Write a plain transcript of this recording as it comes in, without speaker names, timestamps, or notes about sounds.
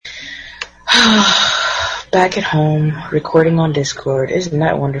Back at home, recording on Discord. Isn't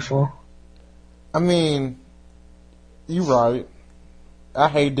that wonderful? I mean, you right. I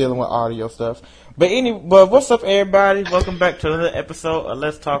hate dealing with audio stuff. But what's up, everybody? Welcome back to another episode of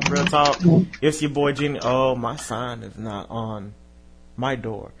Let's Talk Real Talk. It's your boy Jenny. Oh, my sign is not on my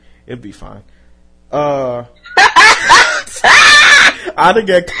door. It'll be fine. I done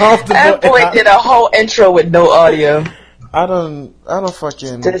get comfortable. That boy did a whole intro with no audio. I don't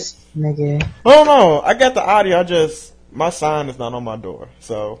fucking. This nigga. Oh no, I got the audio. My sign is not on my door,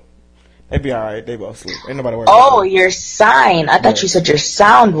 so they be alright. They both sleep. Ain't nobody worried. Oh, your sign. I thought you said your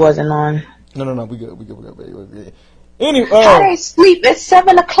sound wasn't on. No. We good. Anyway, how they sleep? It's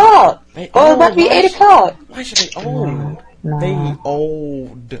 7 o'clock. Oh, it's about to be 8 o'clock. Why should they old? No. They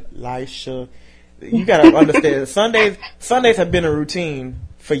old, Lisha. You gotta understand. Sundays have been a routine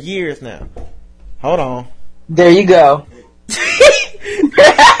for years now. Hold on. There you go.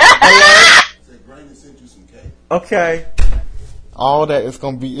 Okay. All that is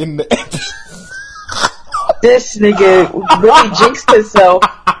gonna be in the This nigga really jinxed himself.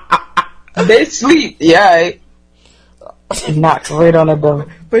 They sleep. Yeah. Knocked right on the door.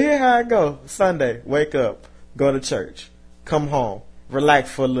 But here how I go. Sunday, wake up, go to church, come home,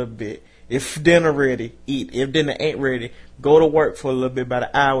 relax for a little bit. If dinner ready, eat. If dinner ain't ready, go to work for a little bit, about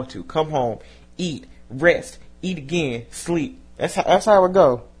an hour or two. Come home, eat, rest, eat again, sleep. That's how it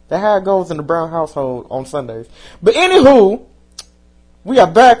go. That's how it goes in the Brown household on Sundays. But anywho, we are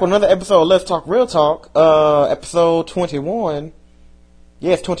back with another episode of Let's Talk Real Talk. Episode 21.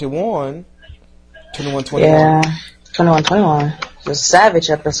 Yes, 21. 21. Yeah, 21. It's a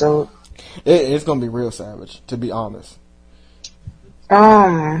savage episode. It's gonna be real savage, to be honest.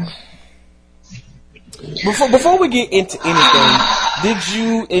 Before we get into anything, did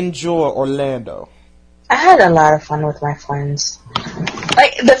you enjoy Orlando? I had a lot of fun with my friends.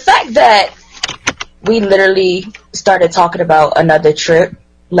 Like, the fact that we literally started talking about another trip,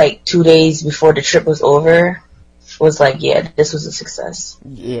 like 2 days before the trip was over, was like, yeah, this was a success.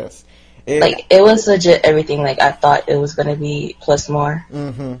 Yes. It was legit everything like I thought it was going to be, plus more.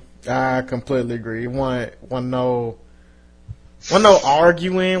 Mm-hmm. I completely agree. One no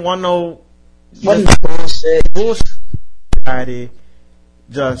arguing, one no bullshit.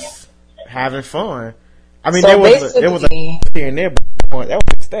 Just having fun. I mean, so there was a here and there, but that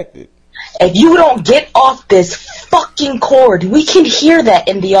was expected. If you don't get off this fucking cord, we can hear that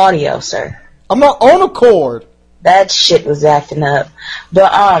in the audio, sir. I'm not on a cord. That shit was acting up.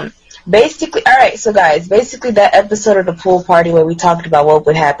 But, basically, alright, so guys, basically that episode of the pool party where we talked about what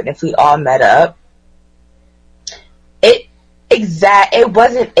would happen if we all met up, it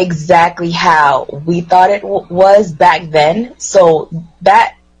wasn't exactly how we thought it was back then. So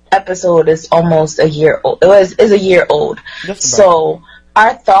that episode is almost a year old. Is a year old. So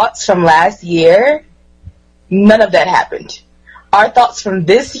our thoughts from last year, none of that happened. Our thoughts from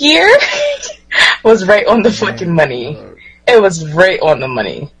this year was right on the fucking money. It was right on the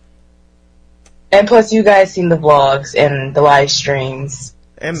money. And plus, you guys seen the vlogs and the live streams.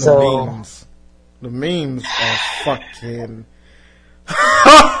 And the memes. The memes are fucking...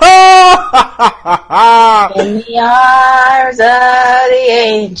 In the arms of the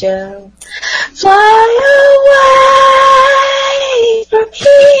angel, fly away from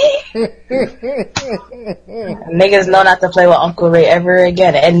me. Niggas know not to play with Uncle Ray ever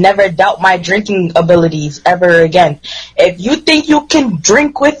again, and never doubt my drinking abilities ever again. If you think you can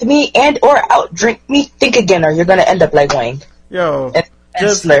drink with me and or out drink me, think again, or you're gonna end up like Wayne. Yo,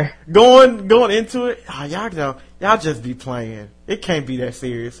 just going into it. Oh, y'all just be playing. It can't be that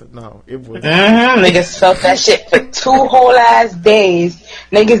serious. No, it was. Niggas felt that shit for 2 whole ass days.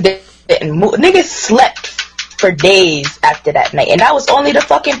 Niggas didn't move. Niggas slept for days after that night, and that was only the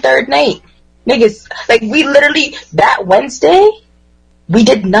fucking 3rd night. Niggas, like, we literally, that Wednesday, we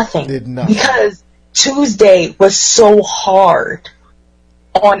did nothing. Because Tuesday was so hard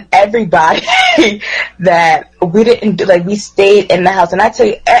on everybody that we didn't do, like, we stayed in the house. And I tell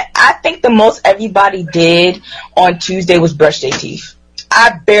you, I think the most everybody did on Tuesday was brush their teeth.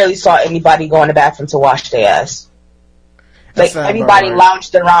 I barely saw anybody go in the bathroom to wash their ass. Like, everybody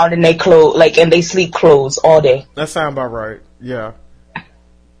lounged around in their clothes, like, in their sleep clothes all day. That sounds about right. Yeah.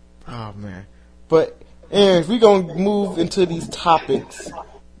 Oh, man. But, anyways, we're going to move into these topics.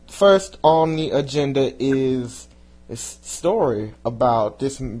 First on the agenda is a story about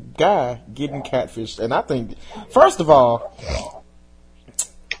this guy getting catfished. And I think, first of all,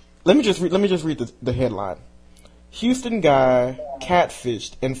 let me just read the headline. Houston guy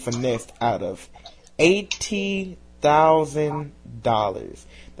catfished and finessed out of $80,000.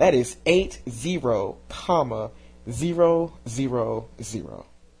 That is 80,000.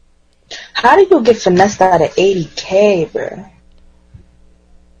 How do you get finessed out of 80K, bro?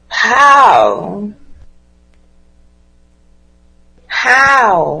 How?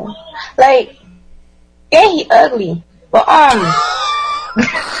 How? Like, yeah, he ugly, but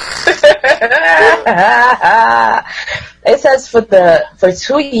it says for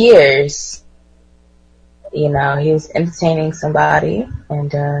 2 years, you know, he was entertaining somebody,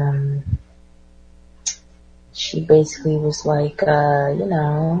 and she basically was like, you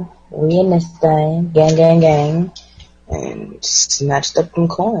know, we in this thing, gang, gang, gang, and snatched up them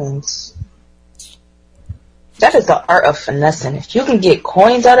coins. That is the art of finessing. If you can get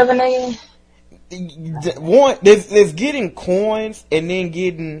coins out of a nigga. One, there's getting coins and then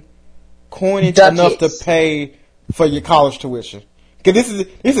getting coinage Ducats. enough to pay for your college tuition. Because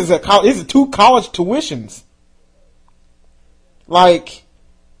this is 2 college tuitions. Like,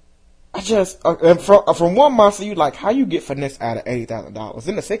 I just from one mindset, you like how you get finesse out of $80,000.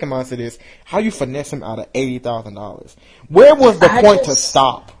 Then the second mindset is how you finesse him out of $80,000. Where was the point to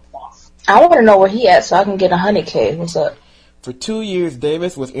stop? I want to know where he at so I can get 100K. What's up? For 2 years,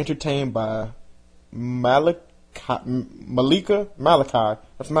 Davis was entertained by Malachi, that's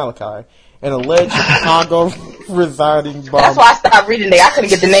Malachi, an alleged Chicago residing bomb. That's why I stopped reading it. I couldn't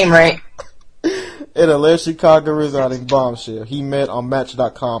get the name right. An alleged Chicago residing bombshell he met on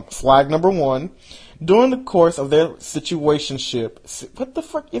Match.com. Flag number 1. During the course of their situationship, what the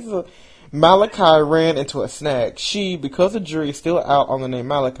fuck is a Malachi ran into a snag. She, because the jury is still out on the name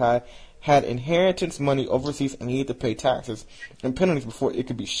Malachi, had inheritance money overseas and needed to pay taxes and penalties before it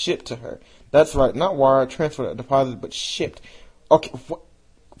could be shipped to her. That's right, not wired, transferred, or deposited, but shipped. Okay,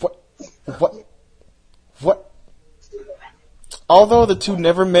 what? Although the two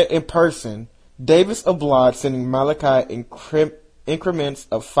never met in person, Davis obliged, sending Malachi increments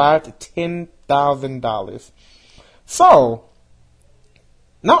of $5,000 to $10,000. So,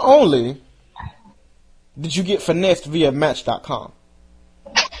 not only did you get finessed via Match.com,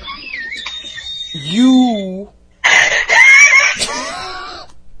 you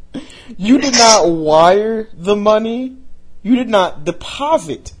did not wire the money. You did not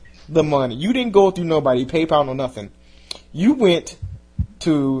deposit the money. You didn't go through nobody, PayPal, no nothing. You went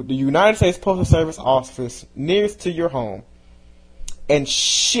to the United States Postal Service office nearest to your home and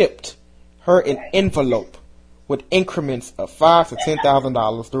shipped her an envelope with increments of $5,000 to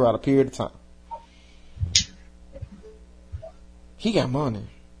 $10,000 throughout a period of time. He got money.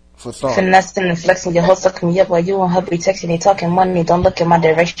 For starters. Finessing and flexing your whole sucking me up while you and her be texting and talking money. Don't look in my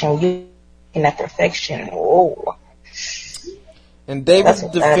direction. You in that perfection. Whoa. In David's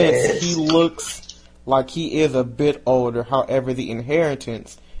defense, he looks like he is a bit older. However, the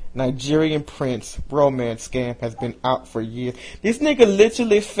inheritance Nigerian prince romance scam has been out for years. This nigga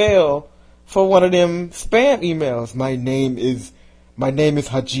literally fell for one of them spam emails. My name is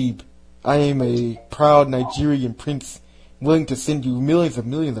Hajib. I am a proud Nigerian prince, willing to send you millions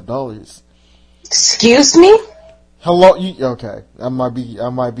of dollars. Excuse me? Hello, okay. I might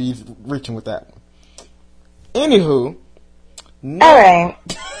be reaching with that one. Anywho. Alright.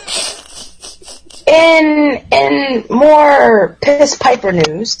 In more piss piper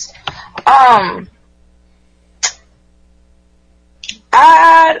news, I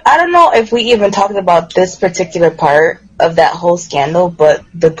don't know if we even talked about this particular part of that whole scandal, but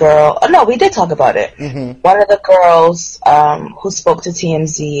the girl, we did talk about it. Mm-hmm. One of the girls who spoke to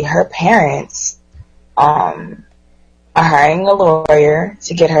TMZ, her parents are hiring a lawyer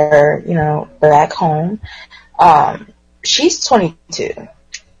to get her, back home. She's 22.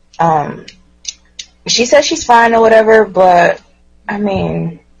 She says she's fine or whatever, but I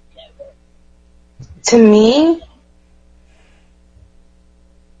mean, to me,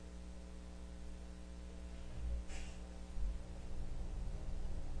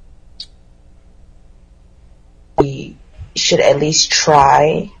 we should at least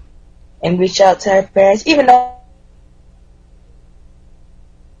try and reach out to her parents, even though.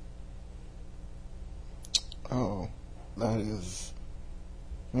 Oh, that is.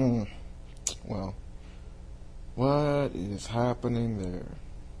 Well, what is happening there?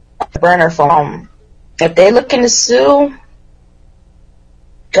 Burner phone. If they looking to sue,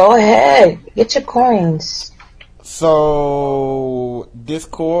 go ahead, get your coins. So,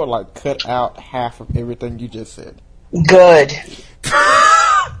 Discord, cut out half of everything you just said. Good.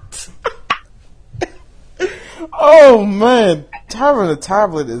 Oh, man. Having a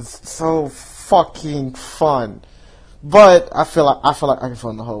tablet is so fucking fun. But I feel like I can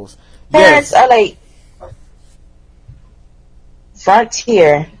find the holes. Parents are like,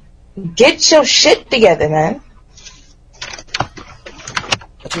 Frontier, get your shit together, man.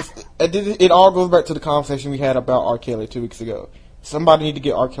 It all goes back to the conversation we had about R. Kelly 2 weeks ago. Somebody need to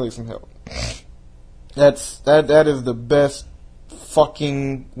get R. Kelly some help. That is the best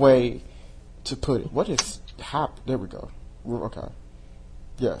fucking way to put it. What is There we go. Okay.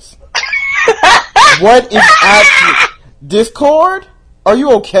 Yes. What is actually Discord? Are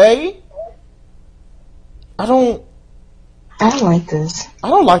you okay? I don't like this. I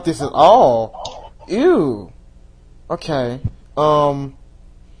don't like this at all. Ew. Okay. I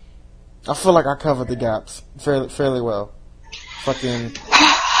feel like I covered the gaps fairly well. Fucking.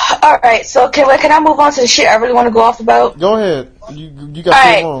 Alright, so can I move on to the shit I really want to go off about? Go ahead. You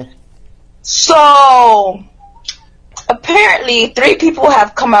got too long. So, apparently 3 people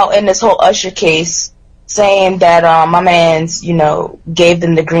have come out in this whole Usher case saying that my man's, gave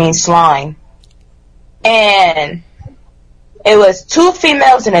them the green slime. And it was 2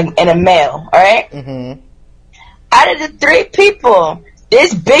 females and a male, alright? Mm-hmm. Out of the 3 people,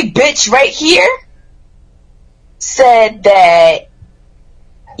 this big bitch right here said that,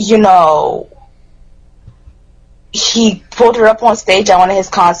 he pulled her up on stage at one of his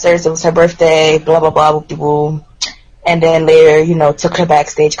concerts. It was her birthday, blah, blah, blah, whoop-de-woo. And then later, took her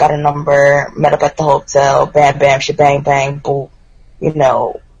backstage, got her number, met up at the hotel, bam, bam, shebang, bang, boo, hit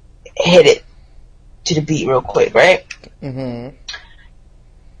it to the beat real quick, right? Mm-hmm.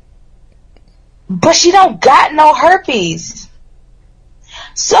 But she don't got no herpes.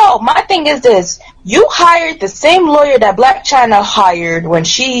 So, my thing is this. You hired the same lawyer that Blac Chyna hired when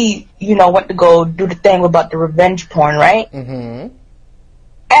she, went to go do the thing about the revenge porn, right? Mm-hmm.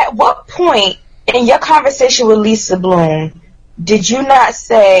 At what point in your conversation with Lisa Bloom did you not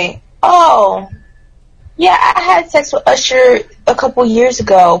say, oh, yeah, I had sex with Usher a couple years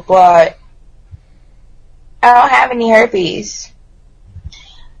ago, but I don't have any herpes?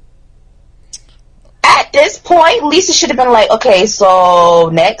 At this point, Lisa should have been like, okay, so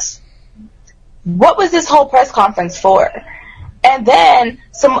next. What was this whole press conference for? And then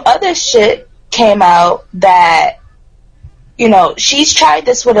some other shit came out that, she's tried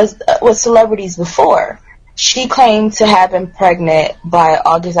this with celebrities before. She claimed to have been pregnant by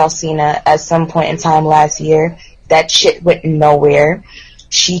August Alsina at some point in time last year. That shit went nowhere.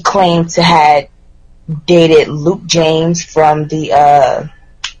 She claimed to have dated Luke James from the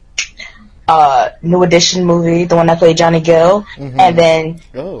New Edition movie, the one that played Johnny Gill. Mm-hmm. And then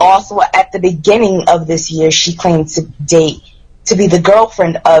also at the beginning of this year, she claimed to be the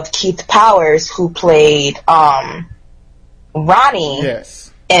girlfriend of Keith Powers, who played Ronnie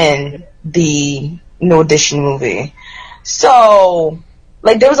in the New Edition movie. So,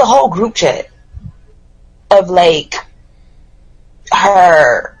 there was a whole group chat of,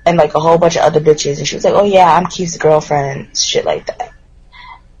 her and, a whole bunch of other bitches. And she was like, oh, yeah, I'm Keith's girlfriend, shit like that.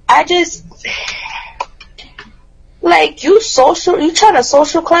 I just, you trying to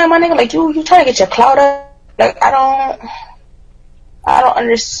social climb, my nigga? You trying to get your clout up? I don't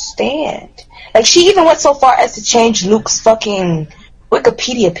understand. She even went so far as to change Luke's fucking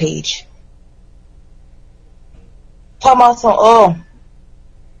Wikipedia page. Talking about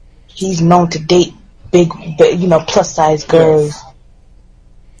he's known to date big, plus size girls.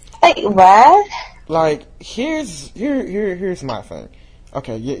 Yes. What? Here's my thing.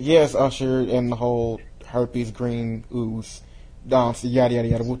 Okay, yes, Usher and the whole herpes green ooze, yada yada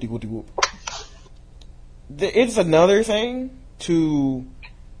yada, whoopty whoopty whoop. It's another thing to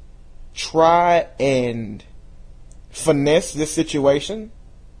try and finesse this situation.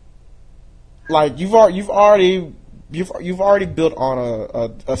 You've already built on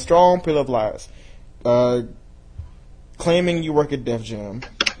a strong pillar of lies, claiming you work at Def Jam,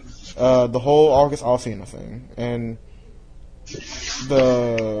 the whole August Alsina thing, and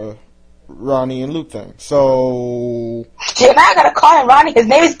the Ronnie and Luke thing. So now I gotta call him Ronnie. His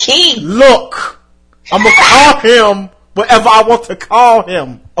name is Keith. Look, I'm gonna call him whatever I want to call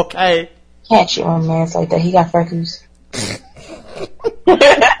him. Okay. Can't you on man like that? He got freckles. But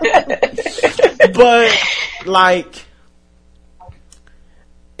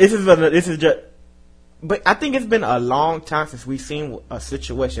this is just. But I think it's been a long time since we've seen a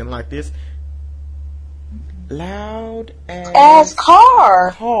situation like this. Loud as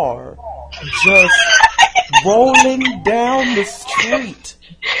car just rolling down the street.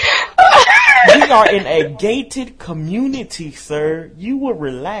 We are in a gated community, sir. You will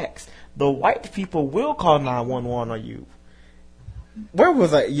relax. The white people will call 911 on you. Where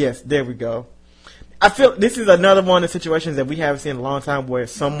was I? Yes, there we go. I feel this is another one of the situations that we haven't seen in a long time where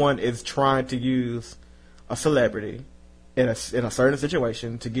someone is trying to use a celebrity in a certain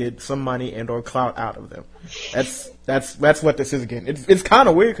situation to get some money and or clout out of them. That's what this is again. It's kind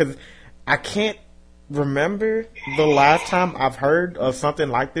of weird because I can't remember the last time I've heard of something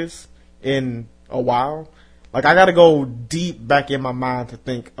like this in a while. I got to go deep back in my mind to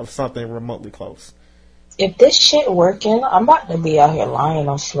think of something remotely close. if this shit working, I'm about to be out here lying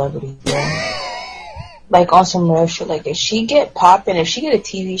on celebrities, bro. Like, on some real shit. Like, if she get popping, if she get a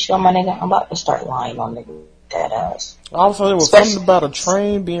TV show, my nigga, I'm about to start lying on nigga dead ass. Also, there was something about a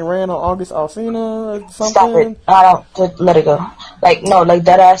train being ran on August Alsina or something. Stop it. I don't, just let it go. Like, no, like,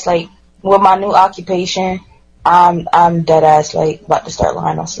 dead ass, like, with my new occupation, I'm dead ass, like, about to start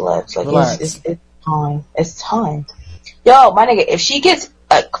lying on celebs. Like, it's time. It's time. Yo, my nigga, if she gets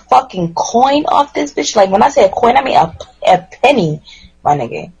a fucking coin off this bitch, like, when I say a coin, I mean a penny, my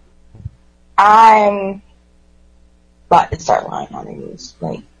nigga. I'm about to start lying on niggas.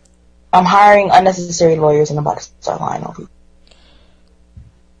 Like, I'm hiring unnecessary lawyers and I'm about to start lying on people.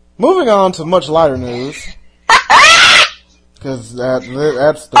 Moving on to much lighter news. Because that's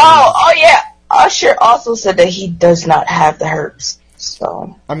the... Oh, yeah. Usher also said that he does not have the herpes.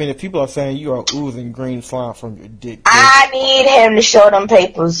 So, I mean, if people are saying you are oozing green slime from your dick, I need him to show them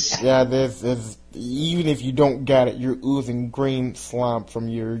papers. Yeah, there's even if you don't get it, you're oozing green slime from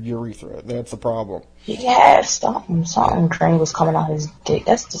your urethra. That's a problem. Yeah, something green was coming out of his dick.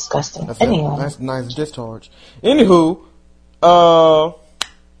 That's disgusting. Anyway, that's nice discharge. Anywho,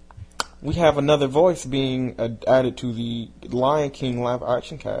 we have another voice being added to the Lion King live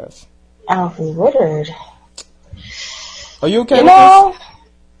action cast. Alfred Woodard. Are you okay with this? I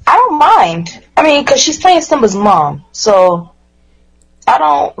don't mind. I mean, because she's playing Simba's mom, so I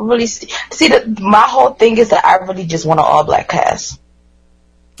don't really see my whole thing is that I really just want an all-black cast.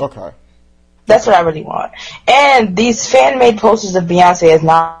 Okay. That's what I really want. And these fan-made posters of Beyonce is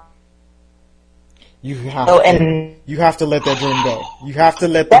not... You have to let that dream go. You have to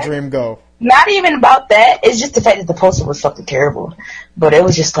let the dream go. Not even about that. It's just the fact that the poster was fucking terrible. But it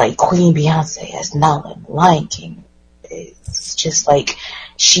was just like Queen Beyonce as Nala in Lion King. It's just like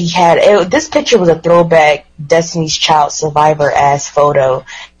she had... this picture was a throwback Destiny's Child Survivor ass photo.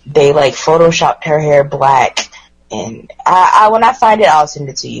 They like photoshopped her hair black. And I when I find it, I'll send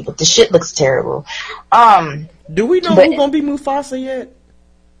it to you. But the shit looks terrible. Do we know who's gonna be Mufasa yet?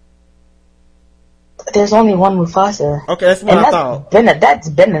 There's only one Mufasa. Okay, that's what I thought. That's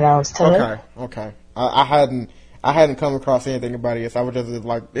been announced. Okay. I hadn't come across anything about it yet. So I was just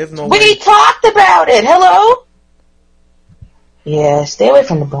like, there's no. We talked about it. Hello. Yeah, stay away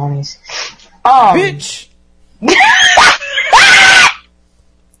from the Bonnies. Bitch.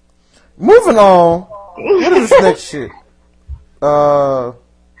 Moving on. What is this next shit? Alright,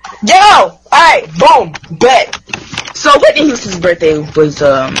 boom, bet. So Whitney Houston's birthday was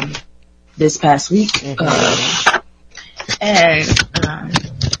this past week.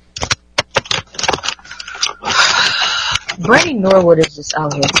 Brandy Norwood is just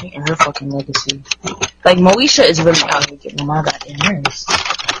out here taking her fucking legacy. Like, Moesha is really out here getting on my goddamn nerves.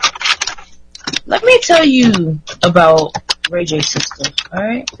 Let me tell you about Ray J's sister,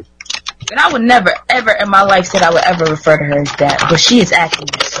 alright? And I would never, ever in my life said I would ever refer to her as that, but she is acting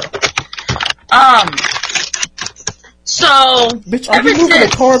so. So, bitch, are you moving a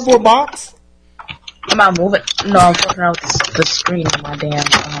cardboard box? Am I moving? No, I'm fucking out with the screen on my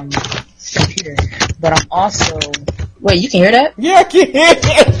damn computer. But I'm also... Wait, you can hear that? Yeah, I can hear it.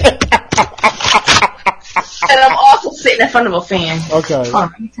 And I'm also sitting in front of a fan. Okay.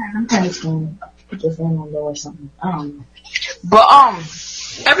 I'm kind of going to put the fan on low or something. I don't know. But,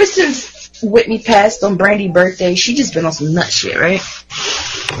 ever since Whitney passed on Brandy's birthday, she just been on some nut shit, right?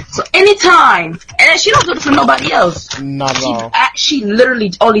 So anytime, and she don't do it for nobody else. Not at all. She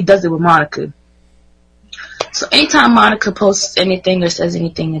literally only does it with Monica. So anytime Monica posts anything or says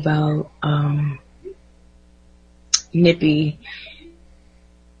anything about Nippy,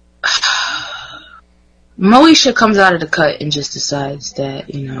 Moesha comes out of the cut and just decides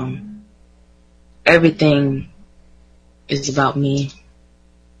that, you know, everything is about me.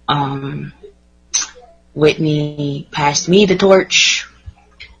 Whitney passed me the torch.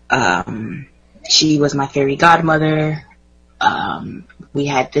 She was my fairy godmother. We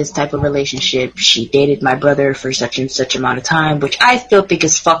had this type of relationship. She dated my brother for such and such amount of time, which I still think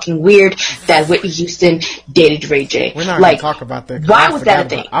is fucking weird that Whitney Houston dated Ray J. We're not going to talk about that. Why was that a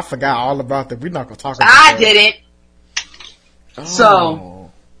thing? I forgot all about that. We're not going to talk about that. I didn't. Oh.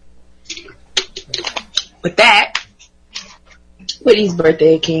 So, with that, Whitney's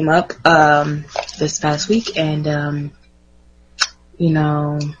birthday came up this past week, and you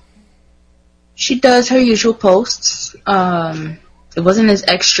know, she does her usual posts. It wasn't as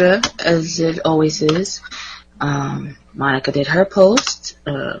extra as it always is. Monica did her post.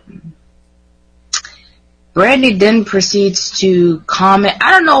 Brandy then proceeds to comment.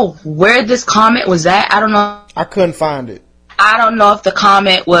 I don't know where this comment was at. I don't know. I couldn't find it. I don't know if the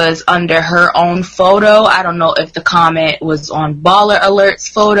comment was under her own photo. I don't know if the comment was on Baller Alert's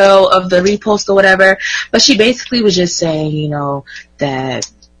photo of the repost or whatever. But she basically was just saying, you know, that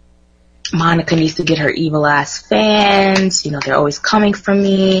Monica needs to get her evil ass fans. You know, they're always coming for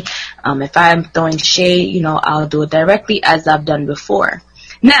me. If I'm throwing shade, you know, I'll do it directly as I've done before.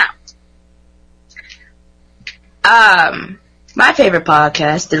 Now, my favorite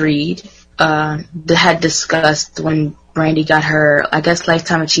podcast, The Read, had discussed when Brandy got her, I guess,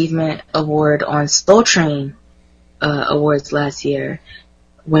 Lifetime Achievement Award on Soul Train Awards last year,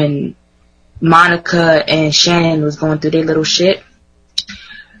 when Monica and Shannon was going through their little shit.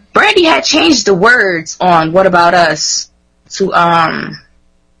 Brandy had changed the words on What About Us to,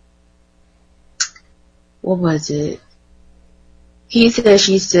 what was it? She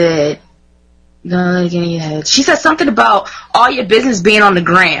said, no, get in your head. She said something about all your business being on the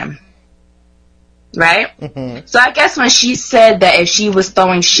gram. Right? Mm-hmm. So I guess when she said that if she was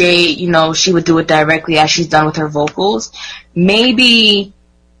throwing shade, you know, she would do it directly as she's done with her vocals, maybe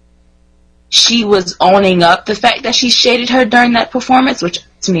she was owning up the fact that she shaded her during that performance, which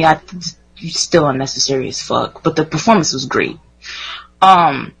to me, still unnecessary as fuck, but the performance was great.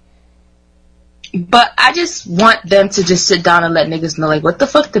 But I just want them to just sit down and let niggas know, like, what the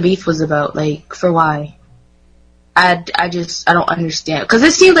fuck the beef was about, like, for why. I don't understand. Because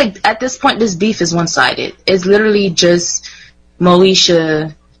it seems like at this point this beef is one-sided. It's literally just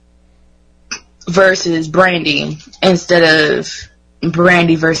Moesha versus Brandy instead of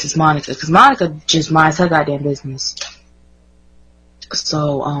Brandy versus Monica. Because Monica just minds her goddamn business.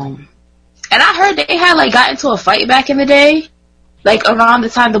 So, and I heard they had, like, got into a fight back in the day. Like, around the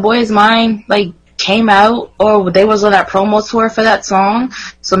time The Boy Is Mine, like, came out. Or they was on that promo tour for that song.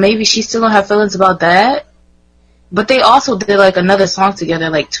 So maybe she still don't have feelings about that. But they also did, like, another song together,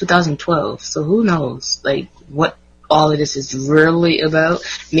 like, 2012. So who knows, like, what all of this is really about.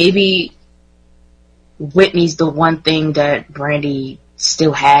 Maybe Whitney's the one thing that Brandy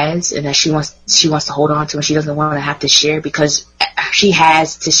still has and that she wants to hold on to, and she doesn't want to have to share, because she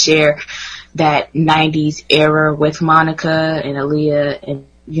has to share that 90s era with Monica and Aaliyah and,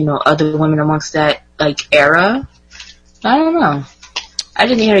 you know, other women amongst that, like, era. I don't know. I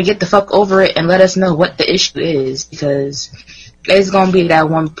just need her to get the fuck over it and let us know what the issue is, because it's gonna be that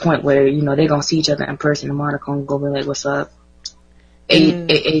one point where, you know, they're gonna see each other in person and Monica gonna go be like, what's up?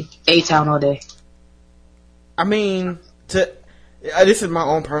 A-Town all day. I mean, this is my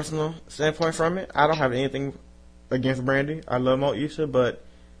own personal standpoint from it. I don't have anything against Brandy. I love Moesha, but,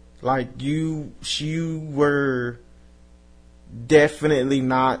 like, you were definitely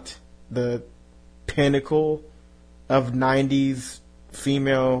not the pinnacle of 90s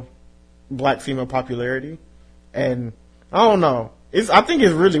black female popularity, and I don't know. I think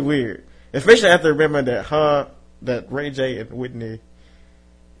it's really weird, especially after remembering that Ray J and Whitney.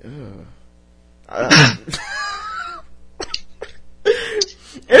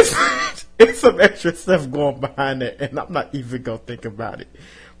 It's some extra stuff going behind it, and I'm not even gonna think about it.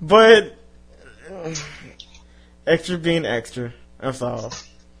 But extra being extra. That's all.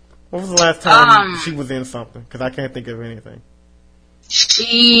 What was the last time she was in something? Because I can't think of anything.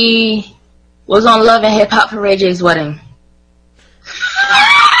 She was on Love and Hip Hop for Ray J's wedding.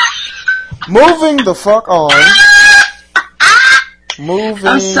 Moving the fuck on.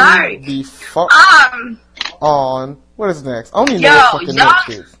 I'm sorry. The fuck on. What is next? I don't even know what fucking next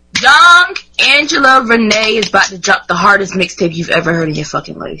is. Young Angela Renee is about to drop the hardest mixtape you've ever heard in your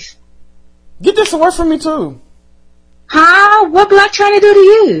fucking life. Get this away from me too. Huh? What Black trying to do to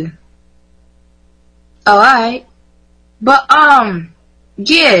you? Oh, alright. But,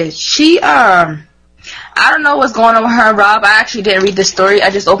 yeah, she, I don't know what's going on with her and Rob. I actually didn't read the story. I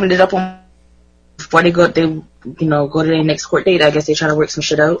just opened it up before they go to their next court date. I guess they try to work some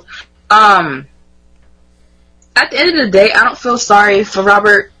shit out. At the end of the day, I don't feel sorry for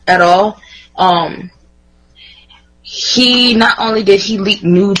Robert at all. He, not only did he leak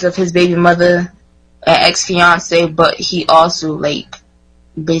nudes of his baby mother and ex-fiance, but he also, like,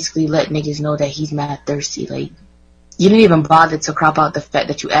 basically let niggas know that he's mad thirsty. Like, you didn't even bother to crop out the fact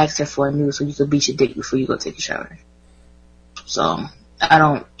that you asked her for a nude so you could beat your dick before you go take a shower. So, I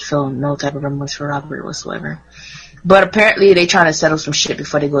don't feel no type of remorse for Robert whatsoever. But apparently they trying to settle some shit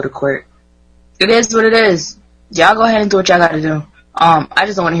before they go to court. It is what it is. Y'all go ahead and do what y'all gotta do. I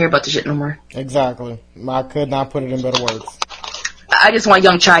just don't want to hear about the shit no more. Exactly. I could not put it in better words. I just want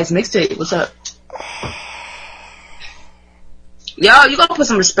Young Chai's mixtape. What's up? Yo, you gotta put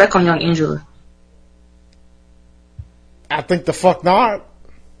some respect on Young Angela. I think the fuck not.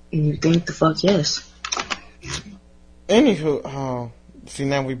 You think the fuck yes. Anywho, see,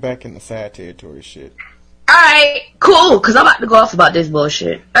 now we back in the sad territory shit. Alright, cool, because I'm about to go off about this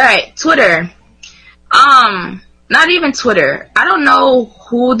bullshit. Alright, Twitter. Not even Twitter. I don't know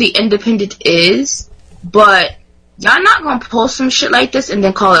who the Independent is, but y'all not gonna post some shit like this and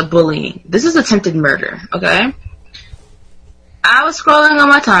then call it bullying. This is attempted murder, okay? I was scrolling on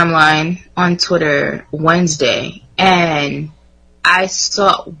my timeline on Twitter Wednesday, and I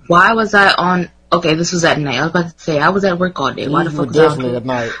saw, why was I on, okay, this was at night. I was about to say, I was at work all day. Why the fuck was I definitely at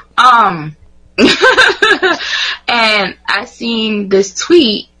night. And I seen this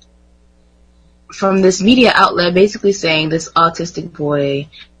tweet from this media outlet basically saying this autistic boy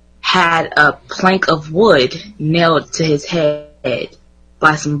had a plank of wood nailed to his head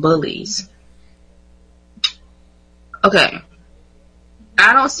by some bullies. Okay.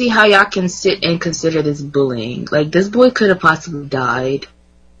 I don't see how y'all can sit and consider this bullying. Like, this boy could have possibly died.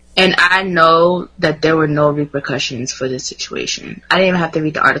 And I know that there were no repercussions for this situation. I didn't even have to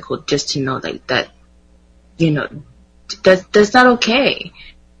read the article just to know that you know, that's not okay.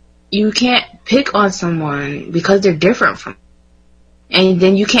 You can't pick on someone because they're different from you. And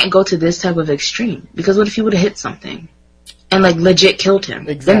then you can't go to this type of extreme. Because what if he would have hit something and, like, legit killed him?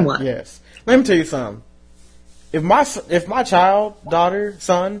 Exactly. Then what? Yes. Let me tell you something. If my child, daughter,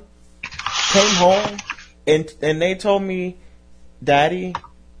 son came home and they told me, Daddy,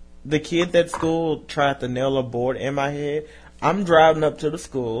 the kid at school tried to nail a board in my head, I'm driving up to the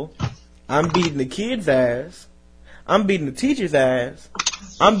school, I'm beating the kid's ass, I'm beating the teacher's ass,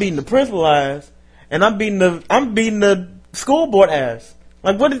 I'm beating the principal's ass, and I'm beating the school board ass.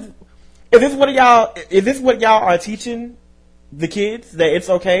 Like, is this what y'all are teaching the kids, that it's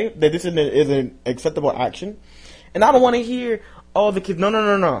okay, that this is an acceptable action? And I don't want to hear, oh, the kids,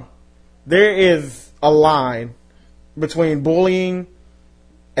 no. There is a line between bullying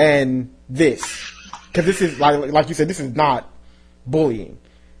and this. Because this is, like you said, this is not bullying.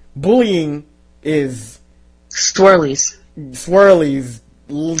 Bullying is Swirlies,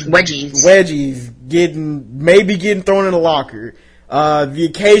 wedgies, getting thrown in a locker, the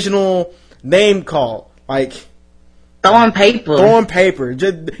occasional name call, like throwing paper.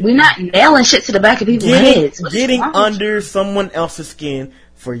 We're not nailing shit to the back of people's heads. Getting under someone else's skin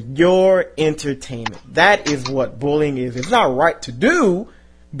for your entertainment. That is what bullying is. It's not right to do,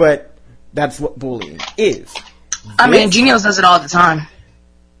 but that's what bullying is. I mean, Genius does it all the time.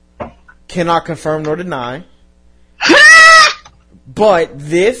 Cannot confirm nor deny. But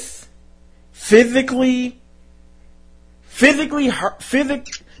this doing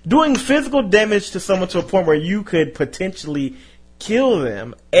physical damage to someone to a point where you could potentially kill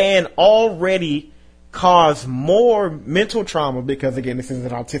them and already cause more mental trauma, because again, this is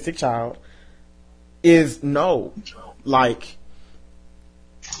an autistic child, is no. Like,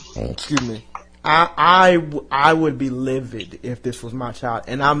 excuse me. I would be livid if this was my child,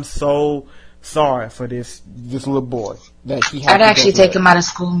 and I'm so sorry for this little boy that he had. I'd actually take him out of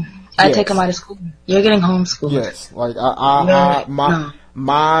school. I'd take him out of school. You're getting homeschooled. Yes, like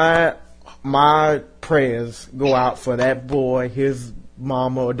my prayers go out for that boy, his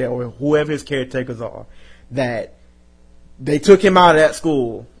mama or dad, or whoever his caretakers are, that they took him out of that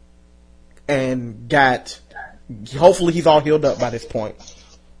school and hopefully he's all healed up by this point.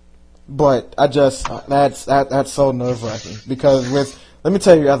 But that's so nerve-wracking, because let me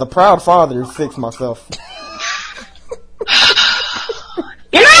tell you, as a proud father of 6 myself.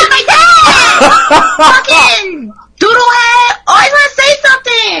 You're not my dad! Fucking doodlehead! Always want to say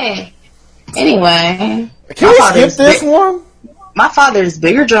something! Anyway. Can we skip this one? My father is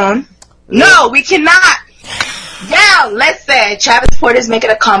Bigger John. No, we cannot! Yeah, let's say Travis Porter's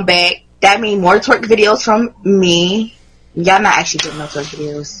making a comeback. That means more twerk videos from me. Y'all not actually getting no twerk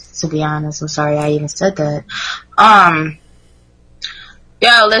videos, to be honest. I'm sorry I even said that.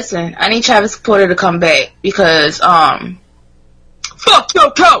 Yo, listen, I need Travis Porter to come back because, fuck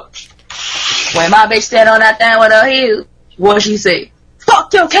your couch. When my bitch stand on that thing with her heels, what she say?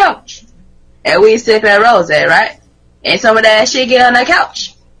 Fuck your couch. And we sipping rose, right? And some of that shit get on the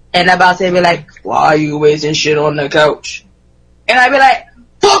couch. And I'm about to be like, why are you wasting shit on the couch? And I be like,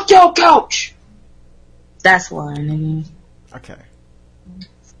 fuck your couch. That's why, nigga. Okay.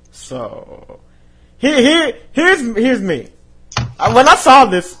 So, here's me. When I saw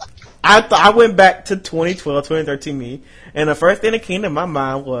this, I went back to 2012, 2013 me, and the first thing that came to my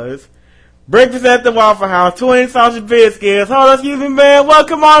mind was breakfast at the Waffle House, 20 sausage biscuits. Hold on, excuse me, man.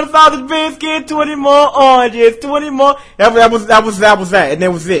 Welcome on the sausage biscuit, 20 more oranges, 20 more. That was that, and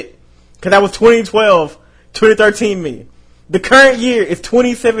that was it. Cause that was 2012, 2013 me. The current year is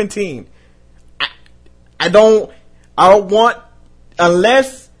 2017. I don't want,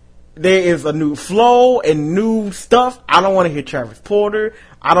 unless there is a new flow and new stuff, I don't want to hear Travis Porter.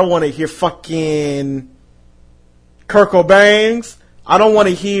 I don't want to hear fucking Kurt Cobain's. I don't want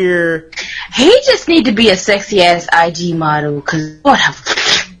to hear. He just need to be a sexy ass IG model. Cause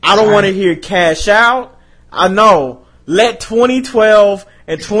I don't want to hear Cash Out. I know. Let 2012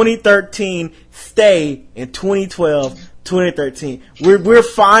 and 2013 stay in 2012, 2013. We're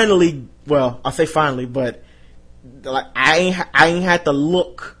finally, well, I say finally, but like I ain't had to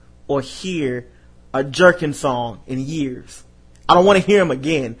look or hear a Jerkin song in years. I don't want to hear him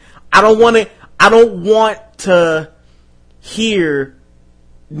again. I don't want to hear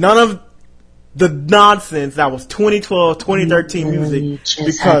none of the nonsense that was 2012, 2013 music. We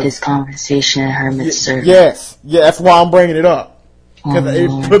just had this conversation at Hermit's service. Yes. Yeah, that's why I'm bringing it up. Because it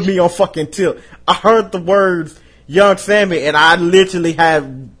put me on fucking tilt. I heard the words Young Sammy and I literally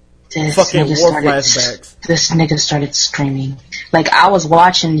had fucking war flashbacks. This nigga started screaming. Like, I was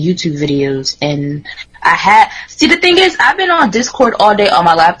watching YouTube videos and see, the thing is, I've been on Discord all day on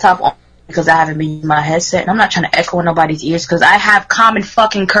my laptop because I haven't been using my headset, and I'm not trying to echo in nobody's ears because I have common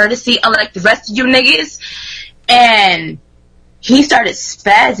fucking courtesy, unlike the rest of you niggas. And he started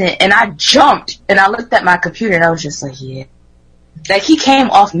spazzing, and I jumped, and I looked at my computer, and I was just like, yeah. Like, he came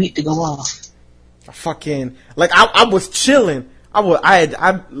off mute to go off. Fucking, like, I was chilling. Look,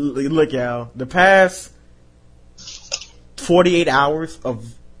 y'all, the past 48 hours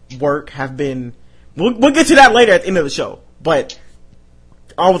of work have been, we'll get to that later at the end of the show, but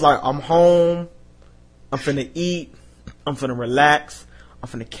I was like, I'm home, I'm finna eat, I'm finna relax, I'm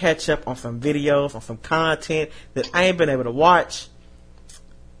finna catch up on some videos, on some content that I ain't been able to watch,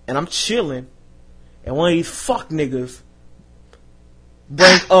 and I'm chilling, and one of these fuck niggas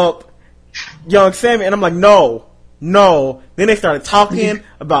bring up Young Sammy, and I'm like, no. Then they started talking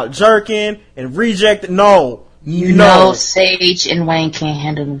about Jerkin and Reject. No. Sage and Wayne can't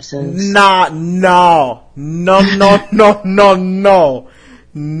handle themselves. No.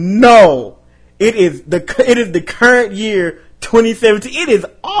 It is the current year, 2017. It is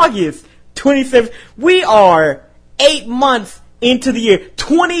August 2017. We are 8 months into the year.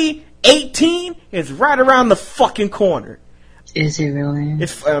 2018 is right around the fucking corner. Is it really?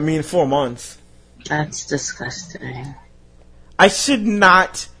 4 months. That's disgusting. I should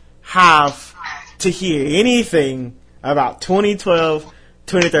not have to hear anything about 2012,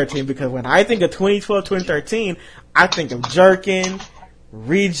 2013, because when I think of 2012, 2013, I think of Jerkin,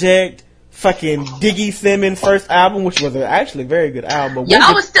 Reject, fucking Diggy Simmons' first album, which was actually a very good album. Yeah,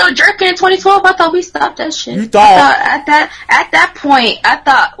 I was still jerking in 2012. I thought we stopped that shit. You thought? At that point, I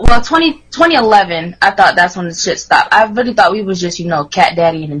thought, 2011, I thought that's when the shit stopped. I really thought we was just, Cat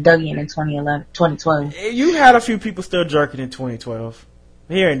Daddy and Dougie in 2012. You had a few people still jerking in 2012.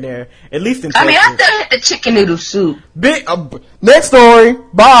 Here and there. At least in Texas. I still hit the chicken noodle soup. Next story.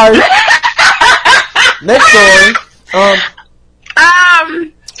 Bye. Next story.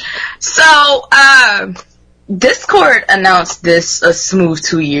 So, Discord announced this a smooth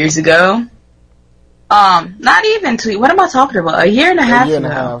 2 years ago. Not even 2. What am I talking about? A year and a half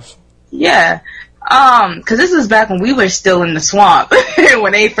ago. Yeah. Cause this was back when we were still in the swamp.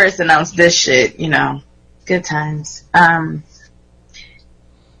 When they first announced this shit, Good times.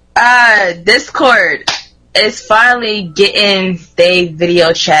 Discord is finally getting they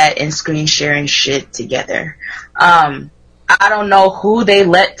video chat and screen sharing shit together. I don't know who they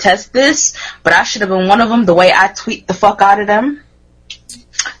let test this, but I should have been one of them the way I tweet the fuck out of them.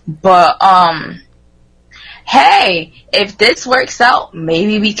 But, hey, if this works out,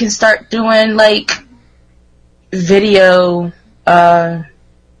 maybe we can start doing, video,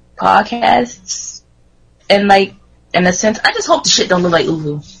 podcasts. And, in a sense, I just hope the shit don't look like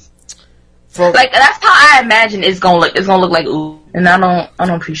Uvu. That's how I imagine it's gonna look. It's gonna look like Uvu. And I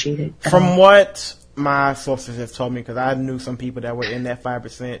don't appreciate it. From what my sources have told me, because I knew some people that were in that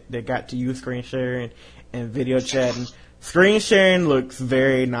 5% that got to use screen sharing and video chatting. Screen sharing looks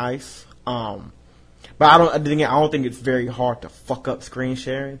very nice, but I don't think it's very hard to fuck up screen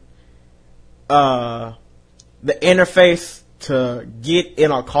sharing. The interface to get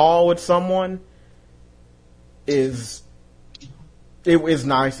in a call with someone is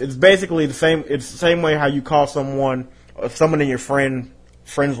nice. It's basically the same. It's the same way how you call someone in your friends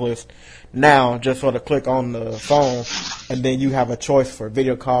list. Now, just sort of click on the phone, and then you have a choice for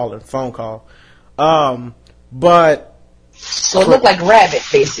video call and phone call. But so it looked like Rabbit,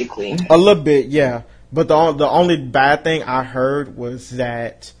 basically. A little bit, yeah. But the only bad thing I heard was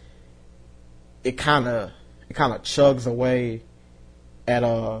that it kind of chugs away at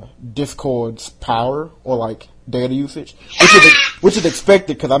Discord's power or data usage, which is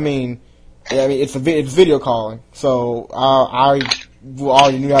expected because it's video calling, so I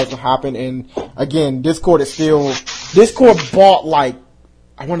already knew that was gonna happen. And again, Discord bought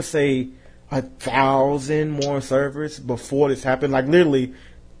I want to say 1,000 more servers before this happened. Like literally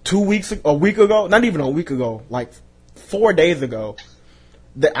a week ago, not even a week ago, like 4 days ago,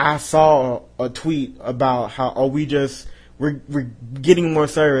 that I saw a tweet about how we're getting more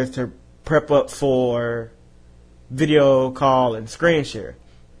servers to prep up for video call and screen share,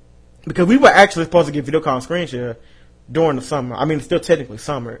 because we were actually supposed to get video call and screen share during the summer. I mean, it's still technically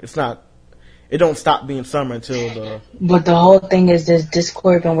summer. It don't stop being summer until the. But the whole thing is this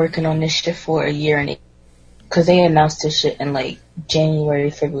Discord been working on this shit for a year, and because they announced this shit in like January,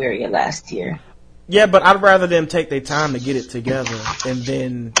 February of last year. Yeah, but I'd rather them take their time to get it together and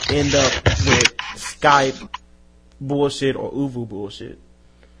then end up with Skype bullshit or Uvu bullshit.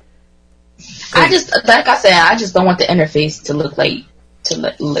 I just don't want the interface to look like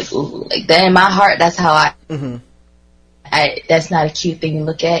Uvu. Like that in my heart, that's how that's not a cute thing to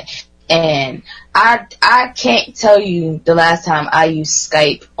look at. And I can't tell you the last time I used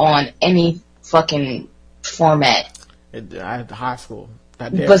Skype on any fucking format. At high school.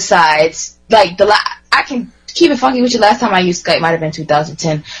 Besides, like I can keep it funky with you. Last time I used Skype might have been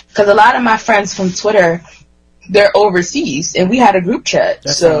 2010, because a lot of my friends from Twitter, they're overseas, and we had a group chat.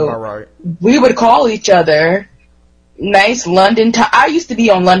 That so about right. We would call each other. Nice London time. I used to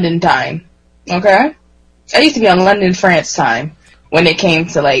be on London time. Okay, I used to be on London, France time when it came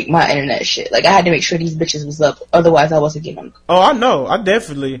to like my internet shit. Like I had to make sure these bitches was up, otherwise I wasn't getting them. Oh, I know. I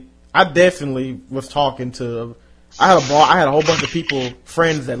definitely was talking to. I had a whole bunch of people,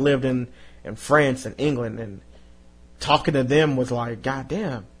 friends that lived in France and England, and talking to them was like, God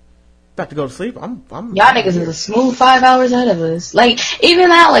damn, about to go to sleep. I'm y'all niggas is a smooth 5 hours ahead of us. Like even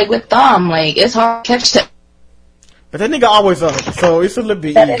now, like with Thumb, like it's hard to catch that. But that nigga always up, so it's a little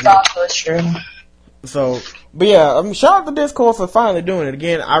bit That easier. is also true. So, but yeah, I mean, shout out to Discord for finally doing it.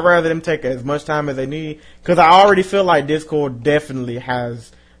 Again, I'd rather them take as much time as they need, because I already feel like Discord definitely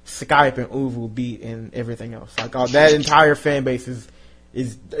has Skype and Uvu beat and everything else. Like that entire fan base is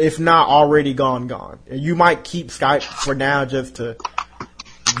if not already gone. You might keep Skype for now just to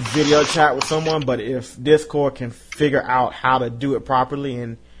video chat with someone, but if Discord can figure out how to do it properly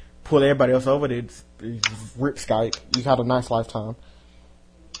and pull everybody else over, it's rip Skype. You had a nice lifetime.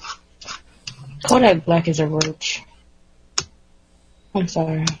 Kodak Black is a roach. I'm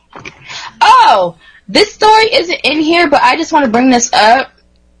sorry. Oh, this story isn't in here, but I just want to bring this up.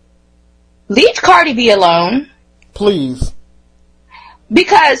 Leave Cardi B alone. Please.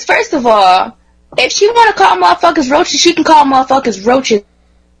 Because, first of all, if she want to call motherfuckers roaches, she can call motherfuckers roaches.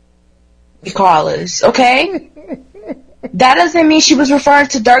 Callers, okay? That doesn't mean she was referring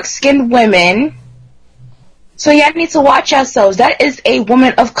to dark-skinned women. So y'all need to watch yourselves. That is a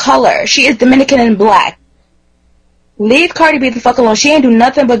woman of color. She is Dominican and black. Leave Cardi B the fuck alone. She ain't do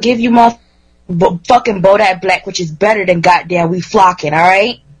nothing but give you fucking Bodak Black, which is better than goddamn We Flocking,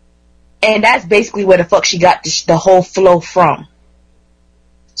 alright? And that's basically where the fuck she got the whole flow from.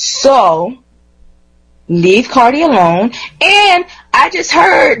 So, leave Cardi alone. And I just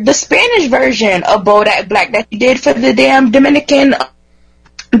heard the Spanish version of Bodak Black that you did for the damn Dominican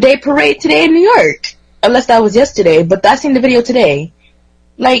Day Parade today in New York. Unless that was yesterday, but I seen the video today.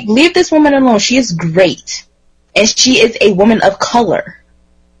 Like, leave this woman alone. She is great. And she is a woman of color.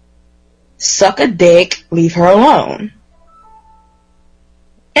 Suck a dick, leave her alone.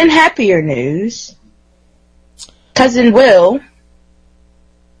 In happier news, Cousin Will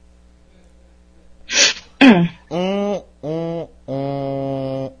I'm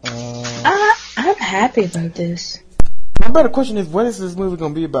happy about this. My better question is, what is this movie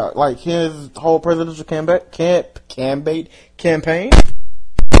going to be about? Like his whole presidential campaign?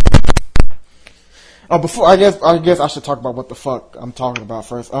 Oh, before I guess I should talk about what the fuck I'm talking about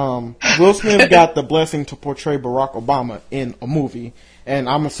first. Will Smith got the blessing to portray Barack Obama in a movie, and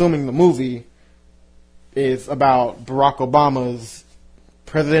I'm assuming the movie is about Barack Obama's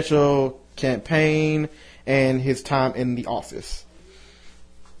presidential campaign and his time in the office.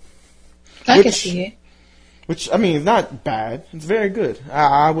 I can see it. Which, I mean, is not bad. It's very good.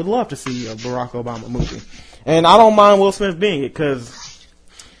 I would love to see a Barack Obama movie. And I don't mind Will Smith being it, because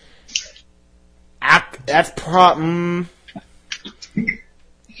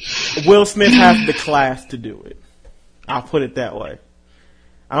Will Smith has the class to do it. I'll put it that way.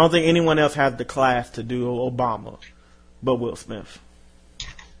 I don't think anyone else has the class to do Obama but Will Smith.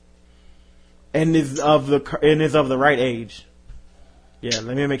 And is of the right age. Yeah,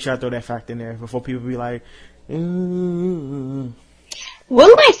 let me make sure I throw that fact in there before people be like, Will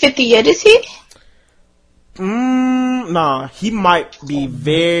ain't 50 yet, is he? Nah, he might be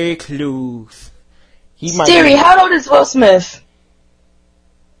very close. Siri, how old is Will Smith?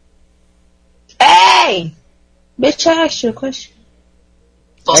 Hey! Bitch, I asked you a question.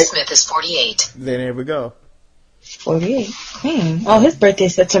 Will Smith is 48. Then there we go. 48. Oh, his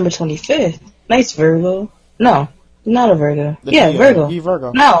birthday's September 25th. Nice Virgo. No, not a Virgo. Virgo. He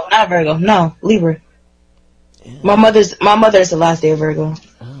Virgo. No, not Virgo. No, Libra. Yeah. My mother's the last day of Virgo.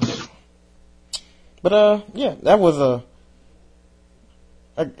 Oh. But yeah, that was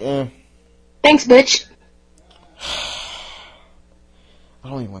Thanks, bitch. I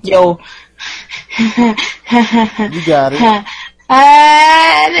don't even want to. Yo. You got it.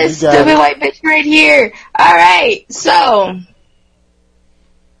 This stupid white bitch right here. Alright, so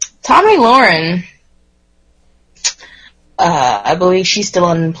Tomi Lahren, I believe she's still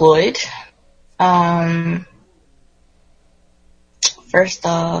unemployed. First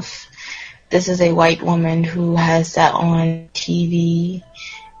off, this is a white woman who has sat on TV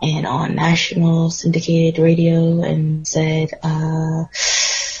and on national syndicated radio and said,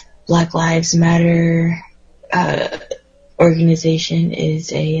 Black Lives Matter, organization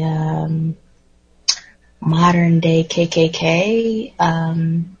is a modern day KKK,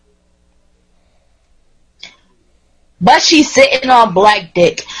 but she's sitting on black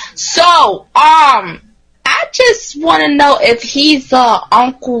dick. So I just want to know if he's a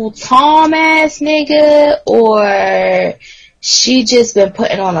Uncle Tom ass nigga or she just been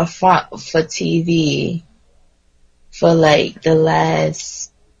putting on a front for TV for like the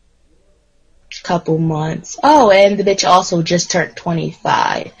last couple months. Oh, and the bitch also just turned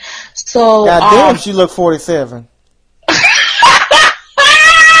 25. So goddamn, she looked 47.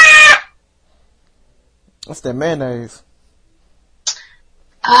 What's that mayonnaise?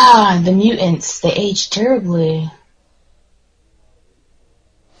 The mutants, they age terribly.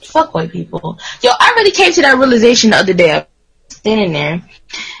 Fuck white people. Yo, I really came to that realization the other day. I was standing there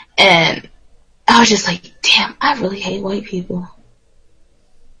and I was just like, damn, I really hate white people.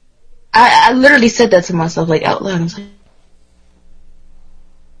 I literally said that to myself, like, out loud. I was like,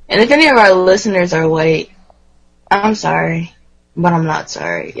 and if any of our listeners are white, I'm sorry, but I'm not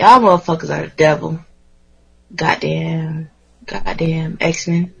sorry. Y'all motherfuckers are the devil. Goddamn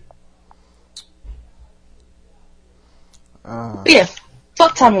X-Men. But yeah,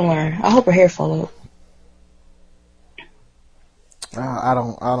 fuck Tomi Lahren. I hope her hair fall out. I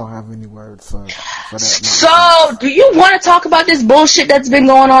don't have any words for that. So, do you want to talk about this bullshit that's been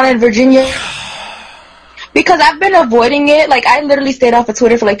going on in Virginia? Because I've been avoiding it. Like, I literally stayed off of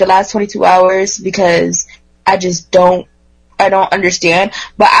Twitter for like the last 22 hours because I just don't understand.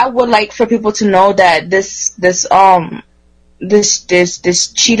 But I would like for people to know that this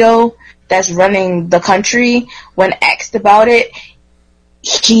Cheeto that's running the country, when asked about it,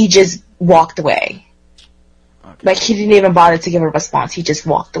 he just walked away. Like, he didn't even bother to give a response. He just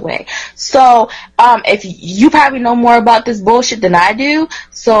walked away. So, if you probably know more about this bullshit than I do,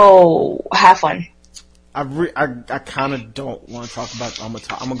 so have fun. I kind of don't want to talk about. I'm gonna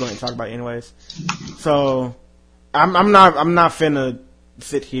go ahead and talk about it anyways. So, I'm not finna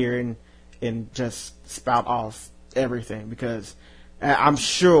sit here and just spout off everything because I'm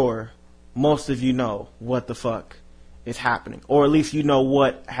sure most of you know what the fuck is happening, or at least you know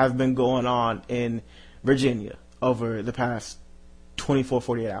what has been going on in Virginia over the past 24,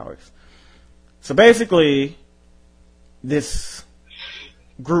 48 hours. So basically, this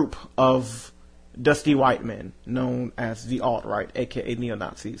group of dusty white men, known as the alt-right, aka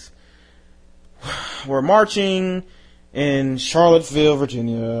neo-Nazis, were marching in Charlottesville,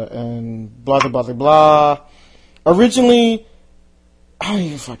 Virginia, and blah, blah, blah, blah, blah. Originally, I don't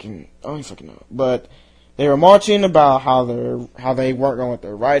even fucking know, but they were marching about how they weren't going to let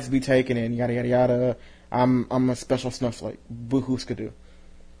their rights be taken and yada, yada, yada. I'm a special snowflake. Boo-hoo skidoo.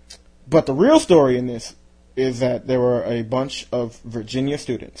 But the real story in this is that there were a bunch of Virginia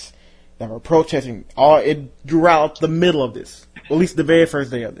students that were protesting throughout the middle of this, at least the very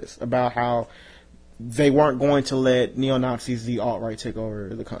first day of this, about how they weren't going to let neo-Nazis, the alt-right, take over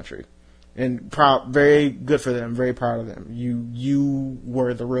the country. And very good for them, very proud of them. You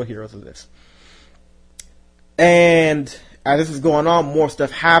were the real heroes of this. And as this was going on, more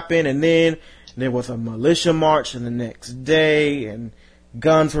stuff happened, and then there was a militia march the next day, and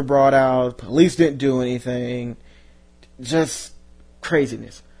guns were brought out. Police didn't do anything. Just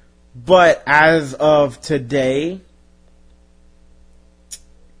craziness. But as of today,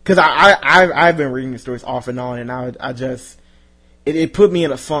 because I've been reading the stories off and on, and I just it put me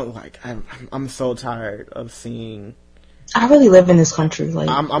in a funk. Like I'm so tired of seeing. I really live in this country. Like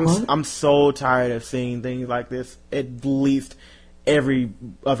I'm so tired of seeing things like this at least every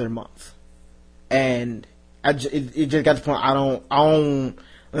other month. And it just got to the point I don't,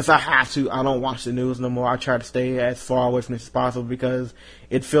 unless I have to, I don't watch the news no more. I try to stay as far away from this as possible because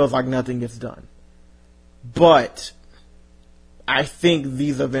it feels like nothing gets done. But I think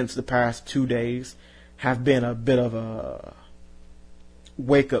these events the past 2 days have been a bit of a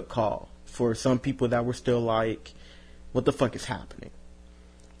wake-up call for some people that were still like, what the fuck is happening?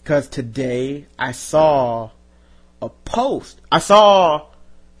 Because today I saw a post. I saw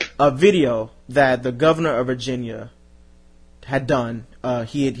a video that the governor of Virginia had done.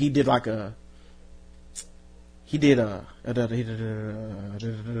 He did what's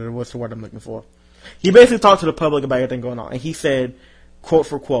the word I'm looking for? He basically talked to the public about everything going on, and he said, quote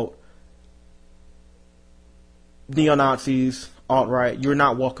for quote, neo-Nazis, alt-right, you're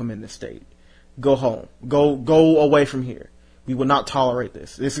not welcome in this state. Go home. Go away from here. We will not tolerate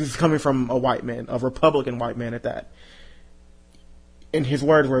this. This is coming from a white man, a Republican white man at that. And his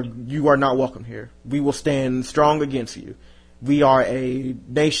words were, you are not welcome here. We will stand strong against you. We are a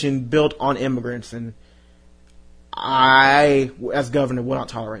nation built on immigrants, and I, as governor, will not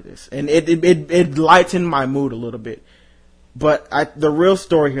tolerate this. And it lightened my mood a little bit. But the real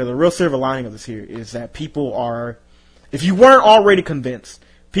story here, the real silver lining of this here is that people are, if you weren't already convinced,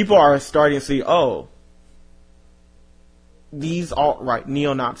 people are starting to see, oh, these alt-right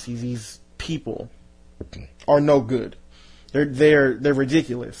neo-Nazis, these people are no good. They're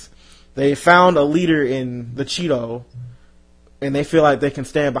ridiculous. They found a leader in the Cheeto, and they feel like they can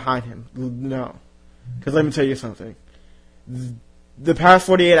stand behind him. No. Because let me tell you something. The past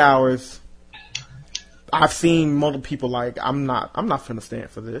 48 hours, I've seen multiple people like, I'm not finna stand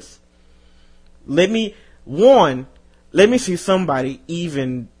for this. Let me see somebody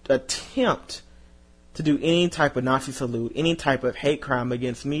even attempt to do any type of Nazi salute, any type of hate crime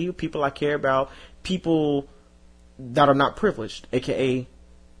against me, people I care about, people that are not privileged, aka,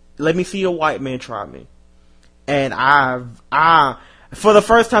 let me see a white man try me. And for the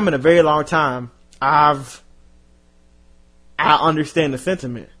first time in a very long time, I understand the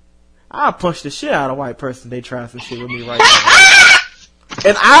sentiment. I'll punch the shit out of a white person they try some shit with me right now.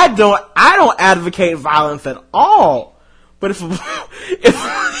 And I don't advocate violence at all. But if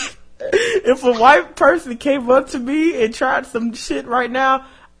a white person came up to me and tried some shit right now,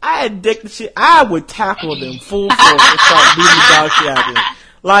 I'd dick the shit. I would tackle them full force and start beating the dog shit out of them.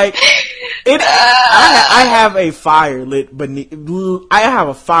 Like, I have a fire lit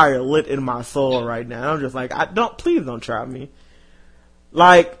in my soul right now. I'm just like, please don't try me.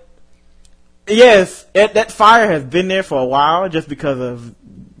 Like, yes, that fire has been there for a while just because of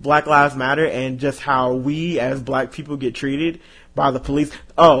Black Lives Matter and just how we as black people get treated by the police.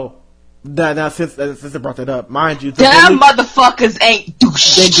 Oh, now since I brought that up, mind you, them motherfuckers ain't do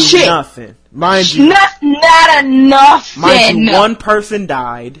shit. Nothing. Mind you, not enough. Mind you, one person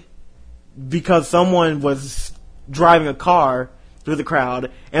died because someone was driving a car through the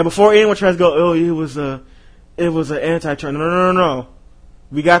crowd, and before anyone tries to go, oh, it was an anti-Trump. No.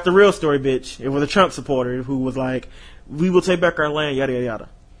 We got the real story, bitch. It was a Trump supporter who was like, we will take back our land, yada, yada, yada.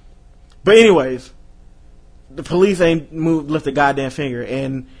 But anyways, the police ain't lift a goddamn finger,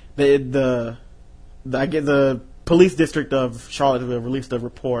 and the police district of Charlottesville released a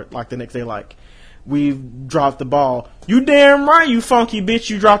report like the next day, like, we've dropped the ball. You damn right, you funky bitch,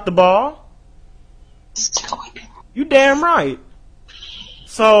 you dropped the ball. You damn right.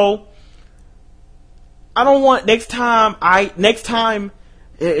 So, I don't want, next time,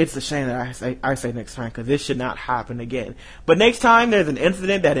 it's a shame that I say next time, because this should not happen again. But next time there's an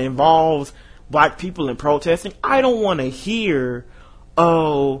incident that involves black people in protesting, I don't want to hear,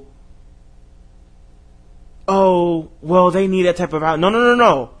 oh, well, they need that type of...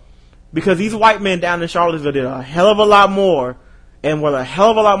 No. Because these white men down in Charlottesville did a hell of a lot more, and were a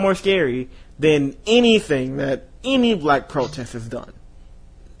hell of a lot more scary than anything that any black protest has done.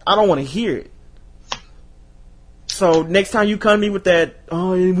 I don't want to hear it. So next time you come to me with that,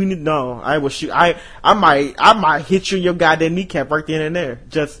 oh, we need, no, I will shoot. I might hit you in your goddamn kneecap right then and there,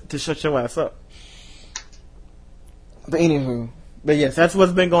 just to shut your ass up. But anywho, yes, that's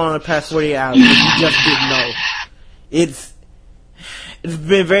what's been going on the past 48 hours. You just didn't know. It's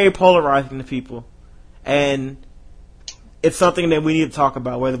been very polarizing to people, and it's something that we need to talk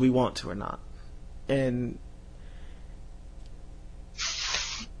about whether we want to or not. And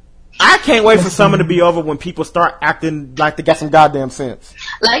I can't wait for summer to be over when people start acting like they got some goddamn sense.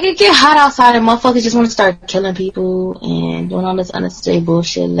 Like, it get hot outside and motherfuckers just want to start killing people and doing all this unnecessary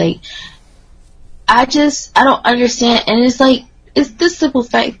bullshit. Like, I don't understand. And it's like, it's the simple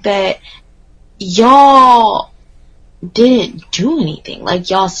fact that y'all didn't do anything. Like,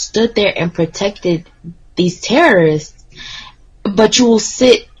 y'all stood there and protected these terrorists, but you will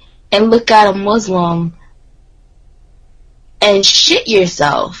sit and look at a Muslim and shit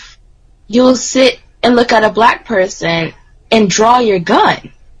yourself. You'll sit and look at a black person and draw your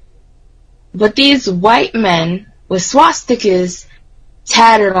gun. But these white men with swastikas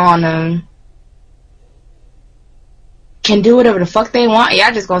tattered on them can do whatever the fuck they want?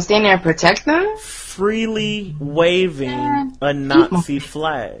 Y'all just gonna stand there and protect them? Freely waving a Nazi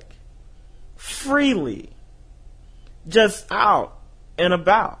flag. Freely. Just out and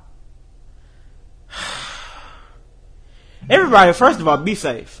about. Everybody, first of all, be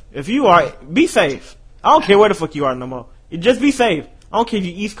safe. If you are, be safe. I don't care where the fuck you are no more. You just be safe. I don't care if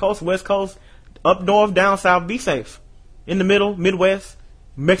you East Coast, West Coast, up north, down south, be safe. In the middle, Midwest,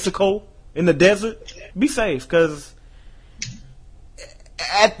 Mexico, in the desert, be safe. Because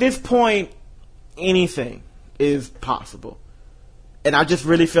at this point, anything is possible. And I just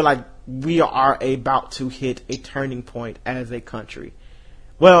really feel like we are about to hit a turning point as a country.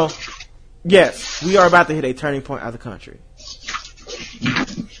 Well, yes, we are about to hit a turning point as a country.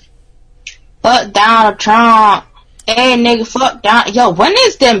 Fuck Donald Trump. Hey, nigga, fuck Donald. Yo, when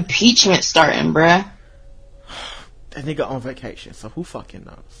is the impeachment starting, bruh? That nigga on vacation, so who fucking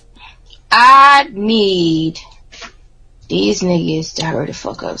knows? I need these niggas to hurry the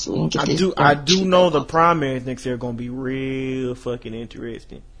fuck up so we can get this. I do know the primaries next year are gonna be real fucking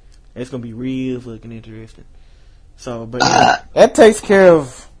interesting. It's gonna be real fucking interesting. So, but that takes care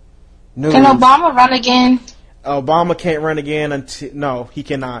of news. Can Obama run again? Obama can't run again until no, he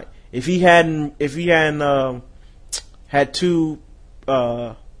cannot. If he hadn't had two.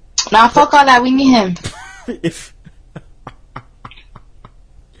 Nah, fuck all that. We need him.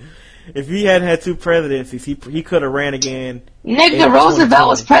 If he hadn't had two presidencies, he could have ran again. Nigga, Roosevelt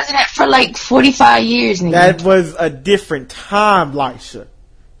was president for like 45 years, nigga. That was a different time, Lisha.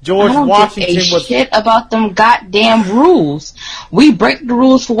 George Washington was shit about them goddamn rules. We break the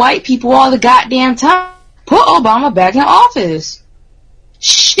rules for white people all the goddamn time. Put Obama back in office.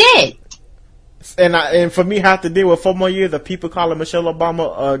 Shit. And for me, have to deal with 4 more years of people calling Michelle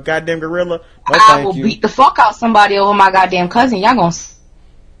Obama a goddamn gorilla. No, I will beat the fuck out somebody over my goddamn cousin. Y'all gonna.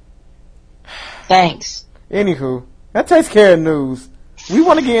 Thanks. Anywho, that takes care of news. We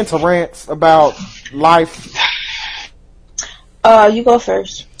want to get into rants about life. You go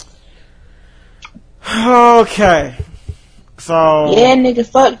first. Okay. So. Yeah, nigga,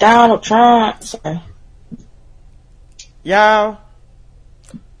 fuck Donald Trump. Sorry. Y'all,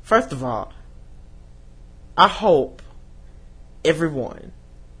 first of all, I hope everyone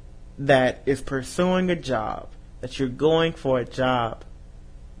that is pursuing a job, that you're going for a job.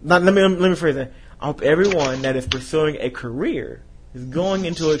 Let me phrase that. I hope everyone that is pursuing a career is going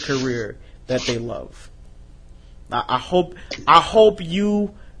into a career that they love. I hope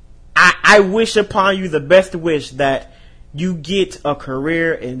you. I wish upon you the best wish that you get a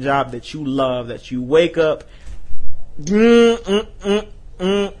career and job that you love, that you wake up. Okay,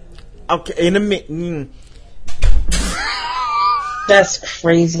 in a minute. That's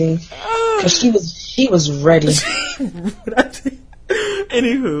crazy. Cause she was ready.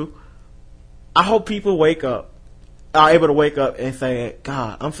 Anywho, I hope people are able to wake up and say,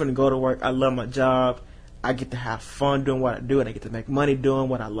 God, I'm finna go to work. I love my job. I get to have fun doing what I do, and I get to make money doing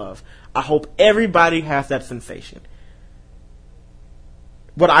what I love. I hope everybody has that sensation.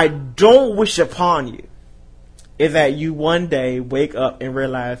 What I don't wish upon you is that you one day wake up and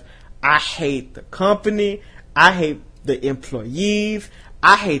realize, I hate the company, I hate the employees,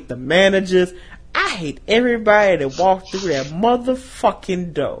 I hate the managers, I hate everybody that walks through that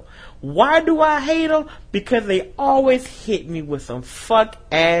motherfucking door. Why do I hate them? Because they always hit me with some fuck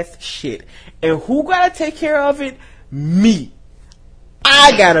ass shit. And who gotta take care of it? Me.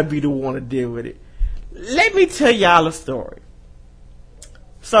 I gotta be the one to deal with it. Let me tell y'all a story.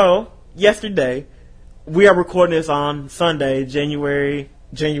 So, yesterday, we are recording this on Sunday, January.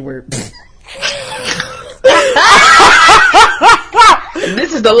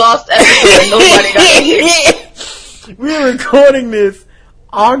 This is the lost episode. Nobody got to hear. We're recording this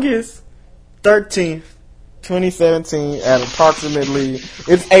August 13th, 2017 at approximately,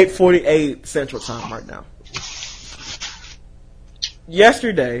 it's 8:48 Central Time right now.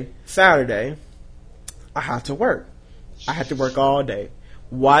 Yesterday, Saturday, I had to work. I had to work all day.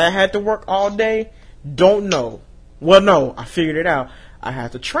 Why I had to work all day? Don't know. Well, no, I figured it out. I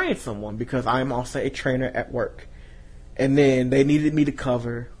had to train someone because I'm also a trainer at work. And then they needed me to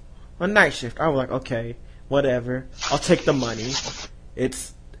cover a night shift. I was like, okay, whatever. I'll take the money.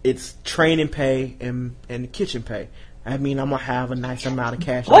 It's training pay and kitchen pay. I mean, I'm gonna have a nice amount of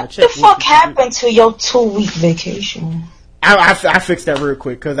cash. What the fuck happened to your 2-week vacation? I fixed that real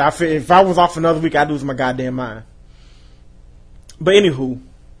quick because if I was off another week, I'd lose my goddamn mind. But anywho,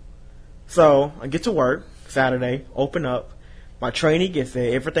 so I get to work Saturday, open up. My trainee gets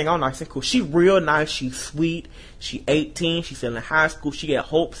there. Everything all nice and cool. She real nice. She's sweet. She 18. She's still in high school. She got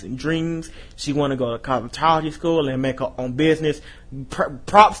hopes and dreams. She want to go to cosmetology school and make her own business.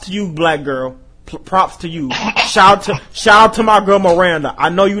 Props to you, black girl. Props to you. Shout out to my girl Miranda. I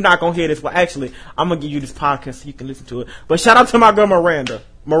know you're not gonna hear this, but actually, I'm gonna give you this podcast so you can listen to it. But shout out to my girl Miranda.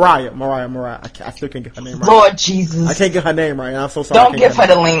 Mariah. I still can't get her name right. Lord Jesus. I can't get her name right, and I'm so sorry. Don't give her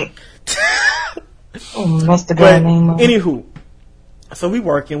the link. What's the girl name? Anywho, so we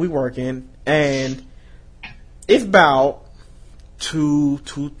working, and it's about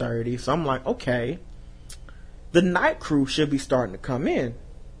 2:30. So I'm like, okay, the night crew should be starting to come in,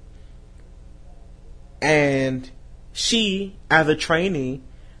 and she, as a trainee,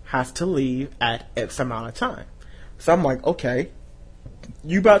 has to leave at X amount of time. So I'm like, okay,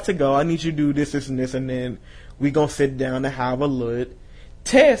 you about to go. I need you to do this, and this, and then we gonna sit down and have a little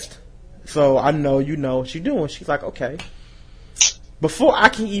test. So I know you know what you're doing. She's like, okay. Before I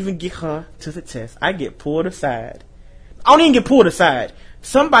can even get her to the test, I get pulled aside. I don't even get pulled aside.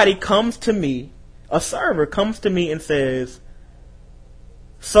 Somebody comes to me, a server comes to me and says,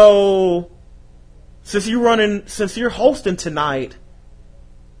 so, since you're hosting tonight,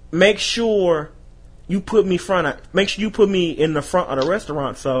 make sure you put me in the front of the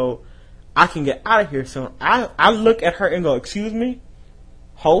restaurant so I can get out of here soon. I look at her and go, excuse me?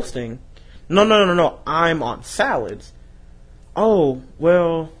 Hosting? No. I'm on salads. Oh,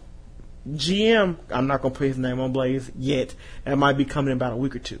 well, GM, I'm not going to put his name on Blaze yet. It might be coming in about a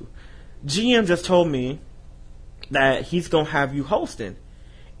week or two. GM just told me that he's going to have you hosting.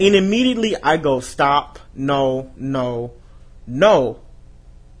 And immediately I go, stop. No.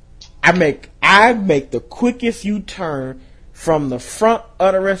 I make the quickest U-turn from the front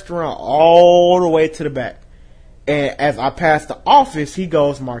of the restaurant all the way to the back. And as I pass the office, he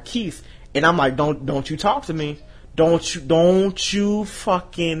goes, Marquise. And I'm like, don't you talk to me. Don't you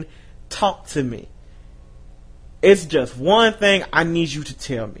fucking talk to me. It's just one thing I need you to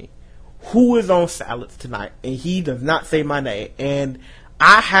tell me. Who is on salads tonight? And he does not say my name. And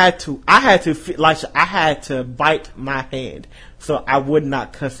I had to bite my hand so I would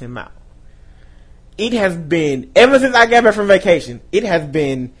not cuss him out. It has been, ever since I got back from vacation, it has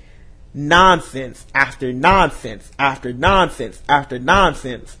been nonsense after nonsense after nonsense after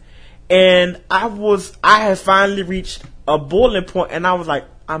nonsense. And I had finally reached a boiling point, and I was like,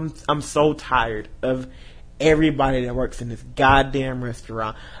 I'm so tired of everybody that works in this goddamn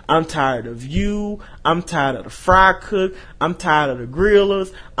restaurant. I'm tired of you. I'm tired of the fry cook. I'm tired of the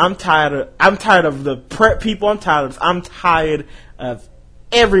grillers. I'm tired of the prep people. I'm tired of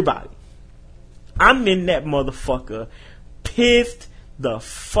everybody. I'm in that motherfucker pissed the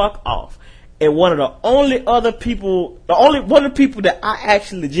fuck off. And one of the people that I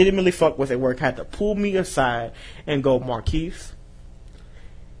actually legitimately fuck with at work had to pull me aside and go, Marquise,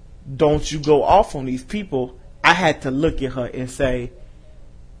 don't you go off on these people. I had to look at her and say,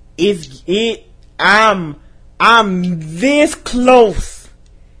 I'm this close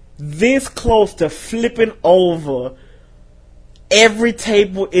to flipping over every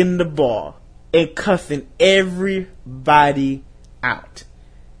table in the bar and cussing everybody out.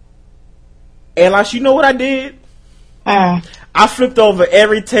 And like, you know what I did? I flipped over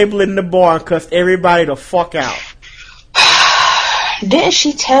every table in the bar and cussed everybody the fuck out. Didn't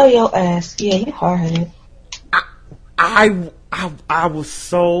she tell your ass? Yeah, you hard-headed. I was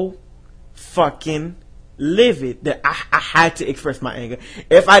so fucking livid that I had to express my anger.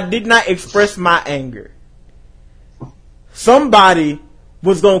 If I did not express my anger, somebody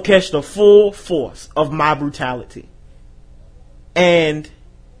was going to catch the full force of my brutality. And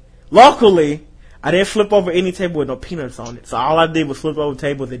luckily, I didn't flip over any table with no peanuts on it. So all I did was flip over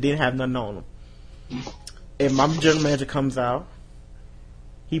tables that didn't have nothing on them. And my general manager comes out.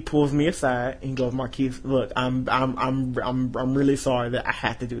 He pulls me aside and goes, Marquise, look, I'm really sorry that I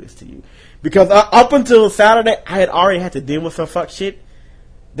had to do this to you. Because up until Saturday, I had already had to deal with some fuck shit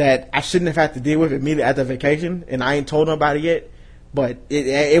that I shouldn't have had to deal with immediately after vacation. And I ain't told nobody yet. But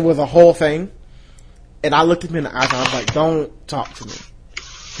it was a whole thing. And I looked at him in the eyes and I was like, don't talk to me.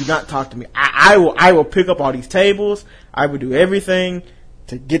 Do not talk to me. I will pick up all these tables. I will do everything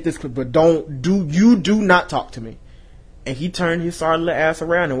to get this, but do not talk to me. And he turned his sorry little ass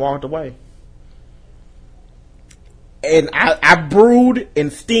around and walked away. And I brewed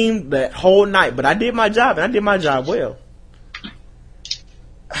and steamed that whole night, but I did my job, and I did my job well.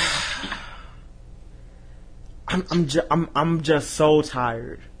 I'm just so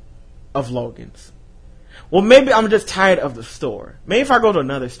tired of Logan's. Well, maybe I'm just tired of the store. Maybe if I go to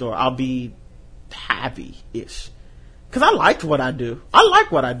another store, I'll be happy-ish. Because I liked what I do. I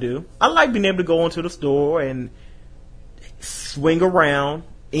like what I do. I like being able to go into the store and swing around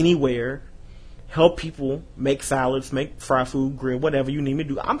anywhere, help people make salads, make fry food, grill, whatever you need me to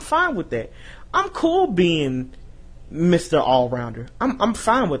do. I'm fine with that. I'm cool being Mr. All-Rounder. I'm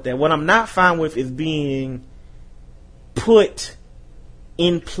fine with that. What I'm not fine with is being put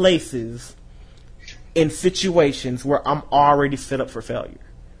in places, in situations where I'm already set up for failure.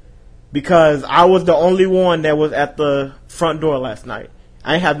 Because I was the only one that was at the front door last night.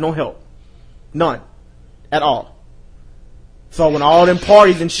 I ain't have no help. None. At all. So when all them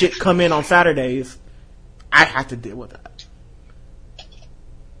parties and shit come in on Saturdays, I have to deal with that.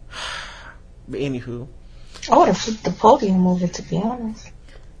 But anywho. I would have flipped the podium over, to be honest.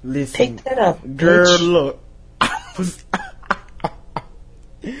 Listen. Pick that up, girl, bitch. look.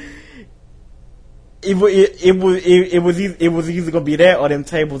 It was either gonna be that or them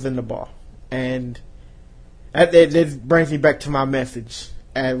tables in the bar, and that brings me back to my message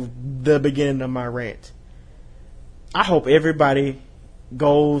at the beginning of my rant. I hope everybody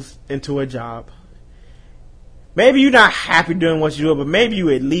goes into a job. Maybe you're not happy doing what you do, but maybe you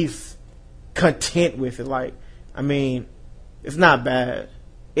at least content with it. Like, I mean, it's not bad.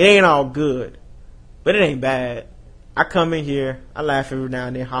 It ain't all good, but it ain't bad. I come in here, I laugh every now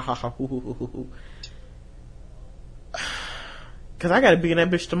and then, ha ha ha, hoo hoo hoo hoo hoo. Cause I gotta be in that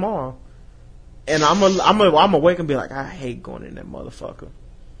bitch tomorrow, and I'm awake and be like, I hate going in that motherfucker.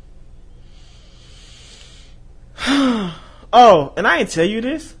 Oh, and I didn't tell you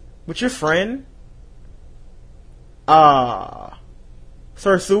this, but your friend, Sir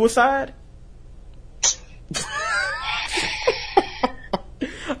Suicide.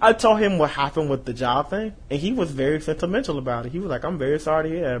 I told him what happened with the job thing, and he was very sentimental about it. He was like, I'm very sorry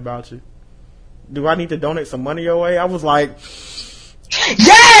to hear that about you. Do I need to donate some money your way? I was like,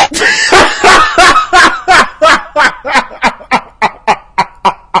 yeah!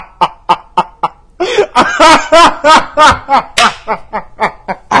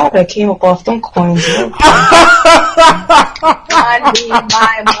 I would have came up off them coins. I need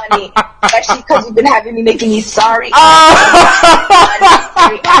my money. Especially because you've been having me making me sorry.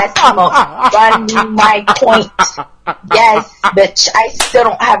 Run me my point. Yes, bitch. I still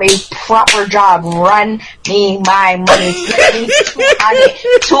don't have a proper job. Run me my money. Give me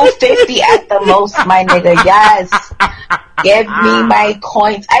 250 at the most, my nigga. Yes. Give me my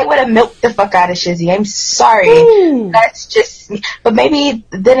coins. I would have milked the fuck out of Shizzy. I'm sorry. Ooh. That's just me. But maybe,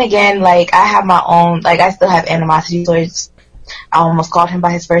 then again, like, I have my own, like, I still have animosity towards, I almost called him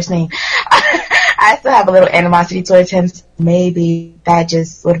by his first name. I still have a little animosity towards him. Maybe that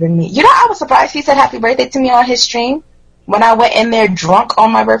just would have been me. You know, I was surprised he said happy birthday to me on his stream when I went in there drunk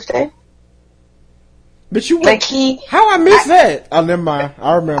on my birthday. But you like how I missed that? Oh, never mind.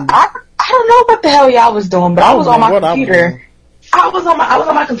 I remember. I don't know what the hell y'all was doing, but I was on my computer. I was on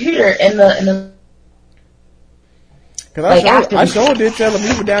my computer in the. Because I sure did tell him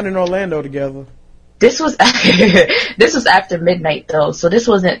we were down in Orlando together. This was after midnight though, so this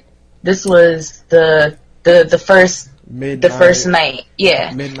was the first midnight. The first night.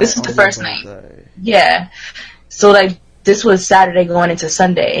 Yeah, midnight, this was the first night. Yeah, so like this was Saturday going into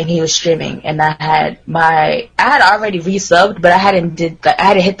Sunday, and he was streaming, and I had already resubbed, but I hadn't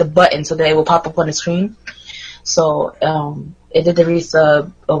hit the button so that it would pop up on the screen. So it did the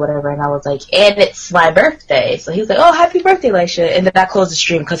resub or whatever, and I was like, and it's my birthday. So he was like, oh, happy birthday, Laisha. And then I closed the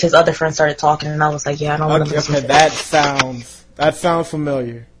stream because his other friends started talking, and I was like, yeah, I don't want to listen to that. That sounds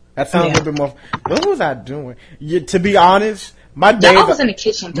familiar. That sounds a little bit more. What was I doing? To be honest, my days. I was in the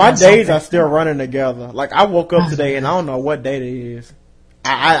kitchen. My days are still running together. Like I woke up today, and I don't know what day it is.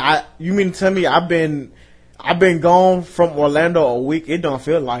 You mean to tell me I've been gone from Orlando a week? It don't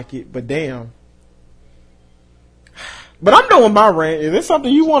feel like it, but damn. But I'm doing my rant. Is there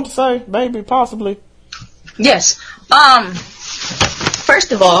something you want to say? Maybe, possibly. Yes.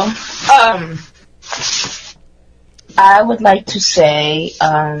 First of all, I would like to say,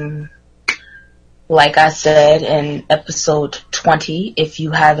 like I said in episode 20, if you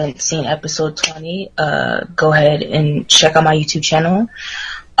haven't seen episode 20, go ahead and check out my YouTube channel.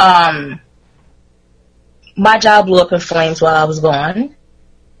 My job blew up in flames while I was gone.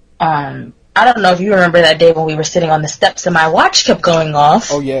 I don't know if you remember that day when we were sitting on the steps and my watch kept going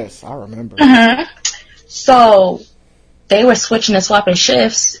off. Oh, yes, I remember. Mm-hmm. So they were switching and swapping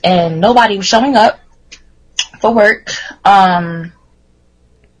shifts, and nobody was showing up for work. My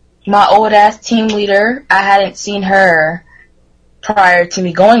old-ass team leader, I hadn't seen her prior to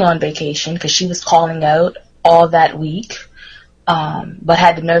me going on vacation because she was calling out all that week, but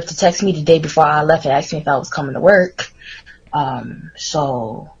had the nerve to text me the day before I left and ask me if I was coming to work.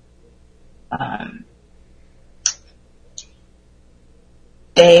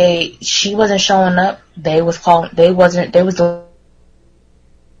 She wasn't showing up. They was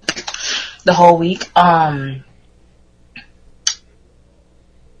the whole week.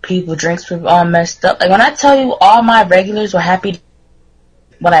 People drinks were all messed up. Like when I tell you, all my regulars were happy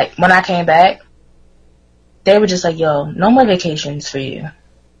when I came back. They were just like, "Yo, no more vacations for you."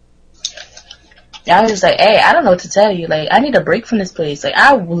 And I was just like, "Hey, I don't know what to tell you. Like, I need a break from this place." Like,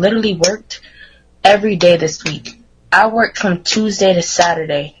 I literally worked every day this week. I worked from Tuesday to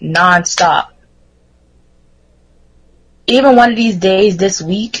Saturday, non-stop. Even one of these days this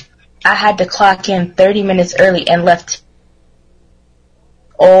week, I had to clock in 30 minutes early and left.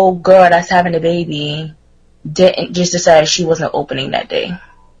 Oh, girl that's having a baby didn't just decide she wasn't opening that day.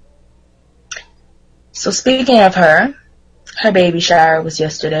 So speaking of her baby shower was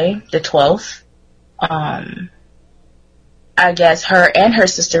yesterday, the 12th. I guess her and her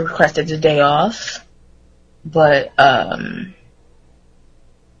sister requested the day off. But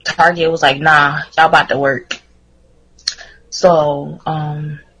Target was like, "Nah, y'all about to work." So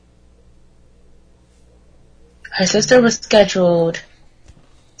her sister was scheduled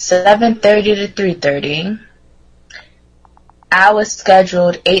 7:30 to 3:30. I was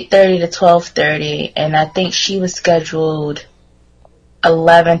scheduled 8:30 to 12:30, and I think she was scheduled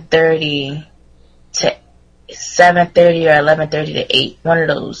 11:30 to 7:30 or 11:30 to 8, one of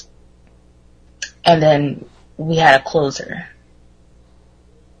those. And then we had a closer.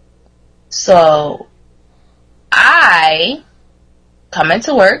 So I come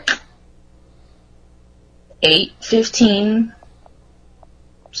into work 8:15.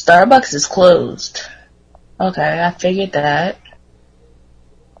 Starbucks is closed. Okay, I figured that.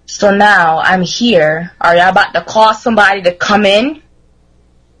 So now I'm here. Are y'all about to call somebody to come in?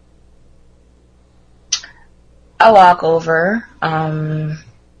 I walk over.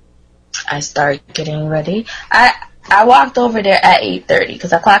 I start getting ready. I walked over there at 8:30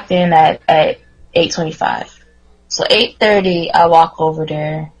 because I clocked in at 8:25. So 8:30, I walk over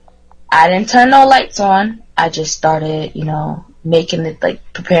there. I didn't turn no lights on. I just started, making it, like,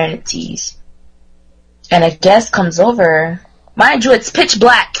 preparing the teas. And a guest comes over. Mind you, it's pitch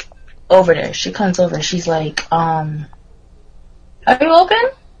black over there. She comes over and she's like, "Are you open?"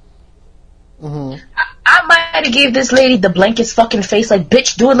 Mm-hmm. I might have gave this lady the blankest fucking face, like,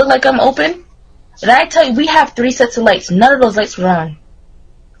 "Bitch, do it look like I'm open?" Did I tell you, we have 3 sets of lights. None of those lights were on.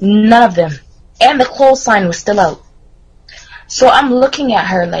 None of them. And the close sign was still out. So I'm looking at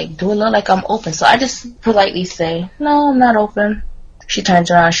her like, "Do it look like I'm open?" So I just politely say, "No, I'm not open." She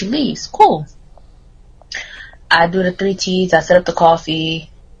turns around, she leaves. Cool. I do the 3 teas, I set up the coffee.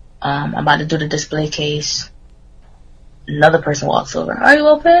 I'm about to do the display case. Another person walks over. "Are you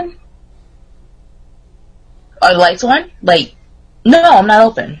open? Are the lights on?" Like, "No, I'm not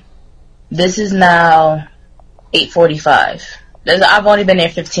open." This is now 8:45. I've only been there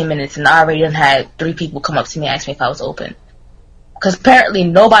 15 minutes and I already done had 3 people come up to me and ask me if I was open. Because apparently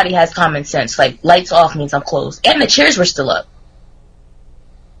nobody has common sense. Like, lights off means I'm closed. And the chairs were still up.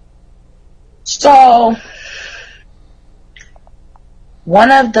 So,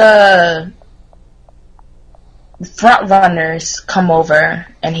 one of the front runners come over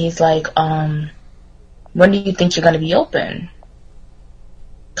and he's like, "When do you think you're going to be open?"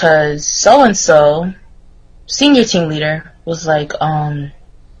 Because so-and-so, senior team leader, was like,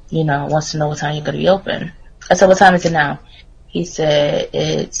 wants to know what time you're going to be open. I said, "What time is it now?" He said,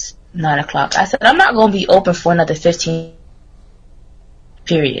 "It's 9 o'clock. I said, "I'm not going to be open for another 15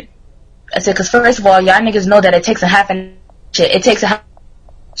 period." I said, "Because first of all, y'all niggas know that it takes a half an shit. It takes a half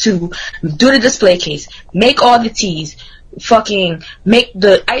to do the display case, make all the teas, fucking make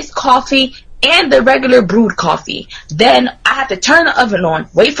the iced coffee and the regular brewed coffee. Then I have to turn the oven on,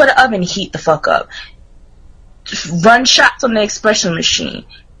 wait for the oven to heat the fuck up, run shots on the espresso machine,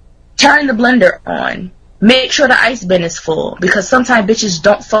 turn the blender on, make sure the ice bin is full, because sometimes bitches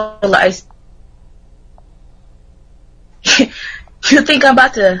don't fill the ice." You think I'm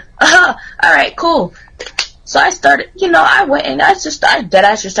about to, alright, cool. So I started, I went and I just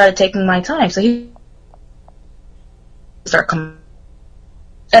started taking my time. So he started coming.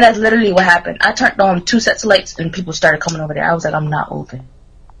 And that's literally what happened. I turned on 2 sets of lights and people started coming over there. I was like, "I'm not open.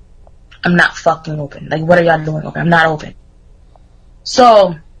 I'm not fucking open. Like, what are y'all doing open? I'm not open."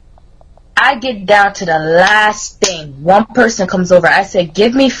 So I get down to the last thing. One person comes over. I said,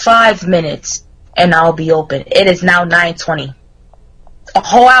 "Give me 5 minutes and I'll be open." It is now 9:20. A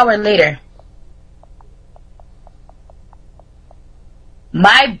whole hour later.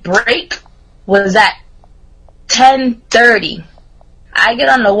 My break was at 10:30. I get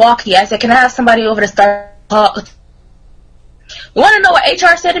on the walkie. I said, "Can I have somebody over to start talk?" You want to know what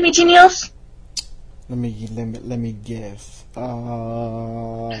HR said to me, Genios? Let me guess.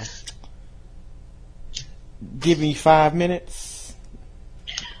 Give me 5 minutes.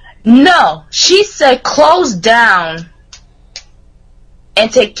 No, she said close down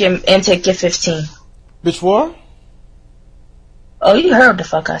and take your 15. Bitch, what? Oh, you heard the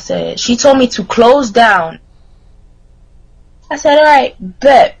fuck I said. She told me to close down. I said, alright,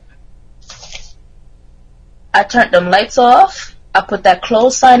 bet. I turned them lights off. I put that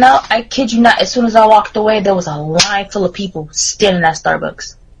close sign out. I kid you not, as soon as I walked away, there was a line full of people standing at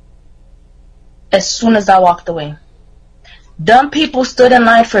Starbucks. As soon as I walked away. Dumb people stood in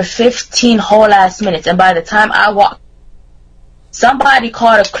line for 15 whole ass minutes, and by the time I walked, somebody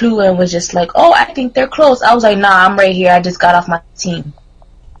called a clue and was just like, oh, I think they're close. I was like, nah, I'm right here. I just got off my team.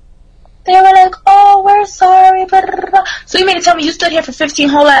 They were like, oh, we're sorry. Blah, blah, blah. So you mean to tell me you stood here for 15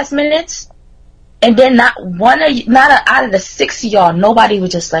 whole ass minutes? And then not out of the 6 of y'all, nobody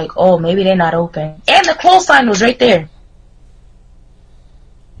was just like, oh, maybe they're not open. And the close sign was right there.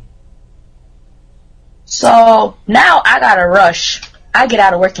 So now I gotta rush. I get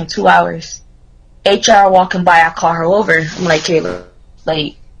out of work in 2 hours. HR walking by, I call her over. I'm like, Kayla,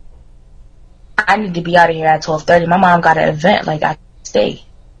 like, I need to be out of here at 12:30. My mom got an event, like, I can't stay.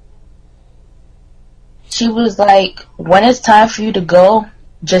 She was like, when it's time for you to go,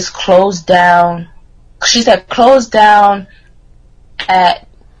 just close down. She said, close down at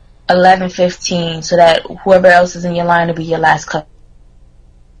 11:15 so that whoever else is in your line will be your last cut.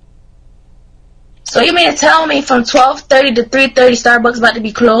 So you mean to tell me from 12:30 to 3:30 Starbucks about to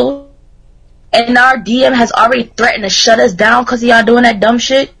be closed? And our DM has already threatened to shut us down because of y'all doing that dumb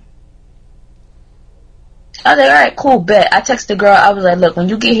shit? I was like, alright, cool, bet. I texted the girl, I was like, look, when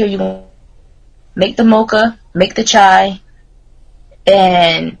you get here, you gonna make the mocha, make the chai,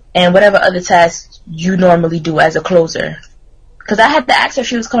 and whatever other tasks you normally do as a closer. Because I had to ask her if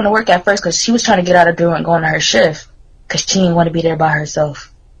she was coming to work at first because she was trying to get out of doing and going to her shift because she didn't want to be there by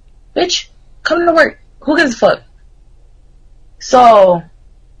herself. Bitch, come to work. Who gives a fuck? So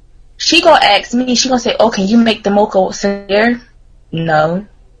she gonna ask me, she gonna say, oh, can you make the mocha sincere? No.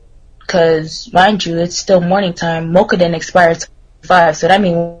 Because, mind you, it's still morning time. Mocha didn't expire at 5, so that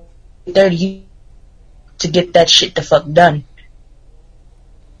means 30 to get that shit the fuck done.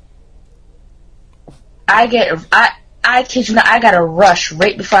 I kid you not, I got a rush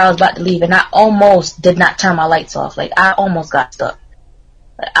right before I was about to leave, and I almost did not turn my lights off. Like, I almost got stuck.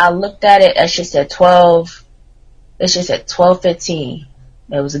 I looked at it, that shit said 12:15.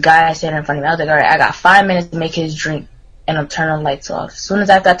 There was a guy standing in front of me. I was like, alright, I got 5 minutes to make his drink, and I'm turning the lights off. As soon as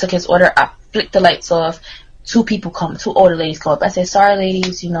after I took his order, I flicked the lights off. 2 older ladies called up. I said, sorry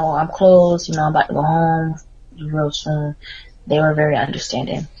ladies, I'm closed, I'm about to go home real soon. They were very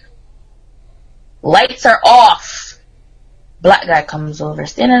understanding. Lights are off. Black guy comes over,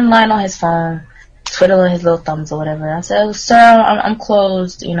 standing in line on his phone, twiddling his little thumbs or whatever. I said, sir, I'm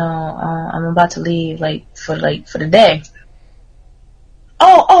closed, I'm about to leave, for the day.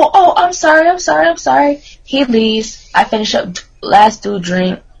 Oh, I'm sorry. He leaves. I finish up last dude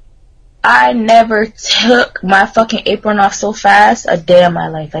drink. I never took my fucking apron off so fast a day in my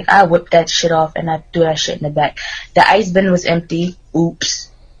life. Like, I whipped that shit off and I threw that shit in the back. The ice bin was empty.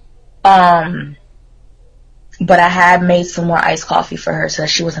 Oops. But I had made some more iced coffee for her so that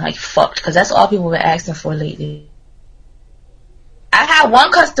she wasn't, fucked. Because that's all people have been asking for lately. I had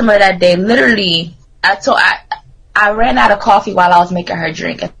one customer that day, literally, I ran out of coffee while I was making her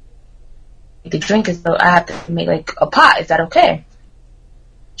drink. The drink is, so I have to make, a pot. Is that okay?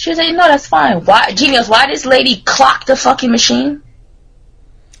 She was like, no, that's fine. Why, Genius, why this lady clocked the fucking machine?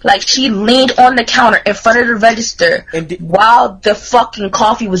 She leaned on the counter in front of the register while the fucking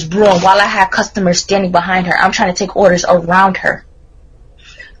coffee was brewing, while I had customers standing behind her. I'm trying to take orders around her.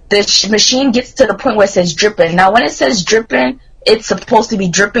 The machine gets to the point where it says dripping. Now, when it says dripping, it's supposed to be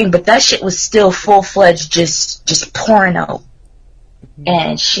dripping, but that shit was still full-fledged, just pouring out.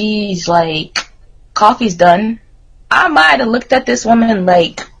 And she's like, coffee's done. I might have looked at this woman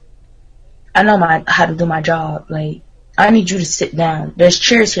I know how to do my job. I need you to sit down. There's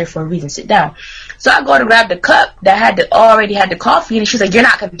chairs here for a reason. Sit down. So I go to grab the cup that already had the coffee, and she's like, you're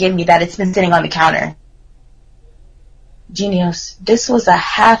not going to give me that. It's been sitting on the counter. Genius, this was a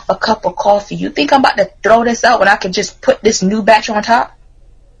half a cup of coffee. You think I'm about to throw this out when I could just put this new batch on top?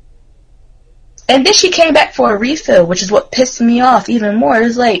 And then she came back for a refill, which is what pissed me off even more.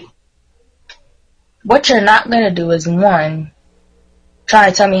 It's like, what you're not going to do is, one,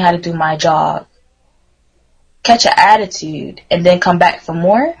 trying to tell me how to do my job, catch an attitude, and then come back for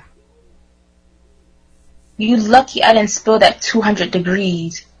more? You lucky I didn't spill that 200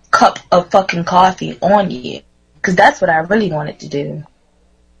 degrees cup of fucking coffee on you. Because that's what I really wanted to do.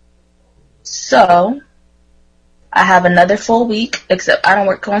 So, I have another full week, except I don't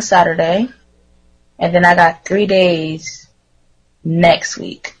work on Saturday. And then I got 3 days next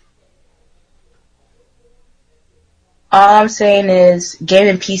week. All I'm saying is,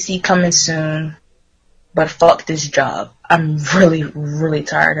 gaming PC coming soon, but fuck this job. I'm really, really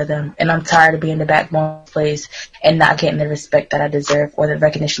tired of them, and I'm tired of being the backbone place and not getting the respect that I deserve or the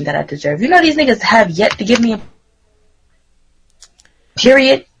recognition that I deserve. You know, these niggas have yet to give me a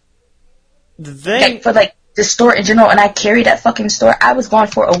period. The thing for the store in general, and I carried that fucking store. I was gone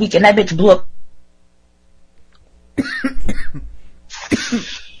for a week, and that bitch blew up.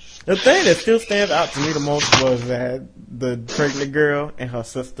 The thing that still stands out to me the most was that the pregnant girl and her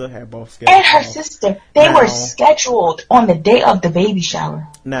sister had both scheduled. And her sister, they were scheduled on the day of the baby shower.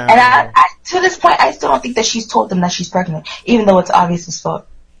 Now, and I, to this point, I still don't think that she's told them that she's pregnant, even though it's obvious as fuck.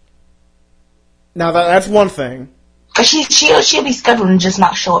 Now that's one thing. Cause she'll be scheduled and just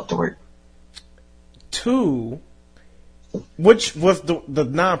not show up to work. 2, which was the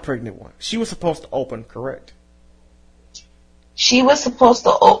non-pregnant one? She was supposed to open, correct? She was supposed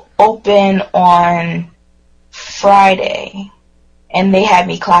to open on Friday, and they had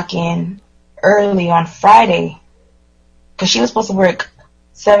me clock in early on Friday, because she was supposed to work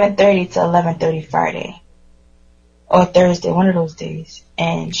 7:30 to 11:30 Friday, or Thursday, one of those days,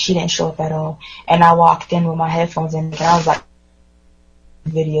 and she didn't show up at all. And I walked in with my headphones in, and I was like,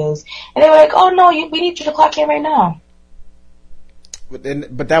 videos, and they were like, "Oh no, we need you to clock in right now."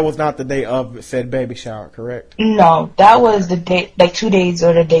 But that was not the day of said baby shower, correct? No, that was the day, like 2 days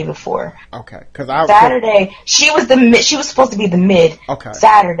or the day before. Okay, because Saturday she was supposed to be the mid. Okay.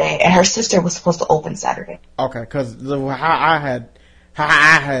 Saturday, and her sister was supposed to open Saturday. Okay, because how I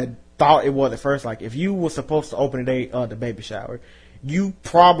had thought it was at first, like if you were supposed to open the day of the baby shower, you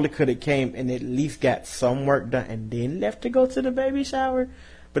probably could have came and at least got some work done and then left to go to the baby shower.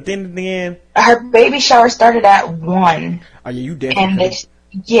 But then again, her baby shower started at 1. Oh yeah, you definitely.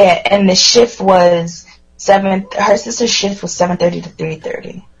 And the shift was 7. Her sister's shift was 7:30 to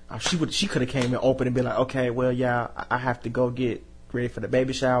 3:30. She could have came and opened and been like, okay, well, yeah, I have to go get ready for the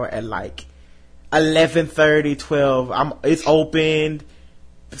baby shower at like 11:30, 12. It's opened.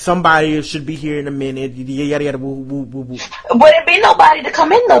 Somebody should be here in a minute. Yada yada. Woo woo woo woo. Wouldn't be nobody to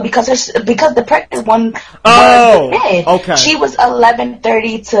come in though because the pregnant one was mid. Okay. She was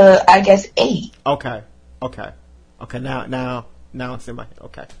 11:30 to I guess 8. Okay. Now it's in my head.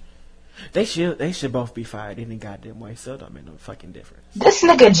 Okay. They should both be fired any goddamn way. So it don't make no fucking difference. This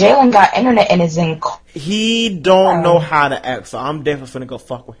nigga Jalen got internet and is in. He don't know how to act, so I'm definitely finna go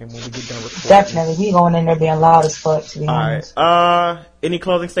fuck with him when we get done recording. Definitely, we going in there being loud as fuck. To be honest. All right. Any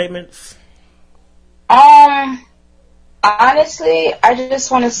closing statements? Honestly, I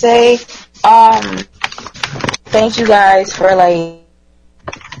just want to say, thank you guys for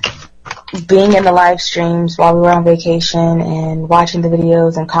being in the live streams while we were on vacation and watching the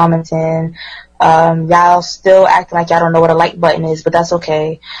videos and commenting. Y'all still acting like y'all don't know what a like button is, but that's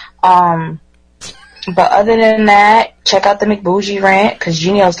okay. But other than that, check out the McBougie rant, because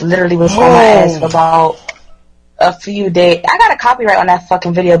Genius literally was on my ass for about a few days. I got a copyright on that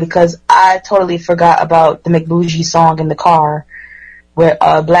fucking video because I totally forgot about the McBougie song in the car with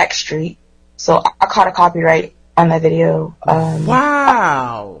Blackstreet. So I caught a copyright on that video.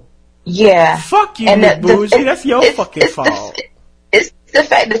 Wow. Yeah. Fuck you, McBougie. That's your fucking fault. It's the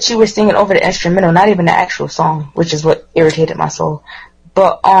fact that you were singing over the instrumental, not even the actual song, which is what irritated my soul.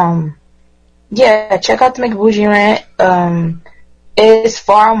 But, yeah, check out the McBougie rant. It's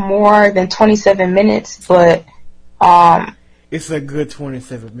far more than 27 minutes, but, it's a good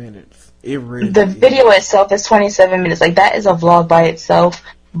 27 minutes. It really the video itself is 27 minutes. Like, that is a vlog by itself,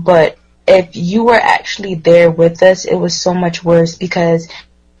 but if you were actually there with us, it was so much worse because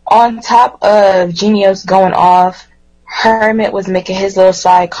on top of Genius going off, Hermit was making his little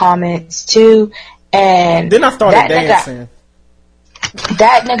side comments too, and then I started dancing.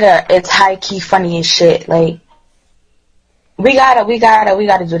 That nigga is high key funny as shit. Like, we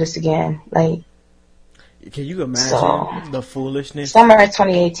gotta do this again. Like, can you imagine the foolishness? Summer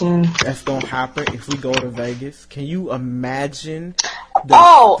 2018. That's gonna happen if we go to Vegas. Can you imagine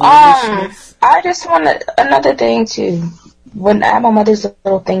the foolishness? I just want another thing too. When I had my mother's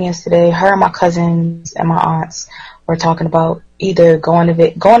little thing yesterday, her and my cousins and my aunts were talking about either going to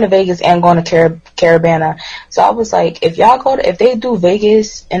Vegas and going to Carabana. So I was like, if they do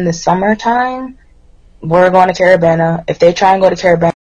Vegas in the summertime, we're going to Carabana. If they try and go to Carabana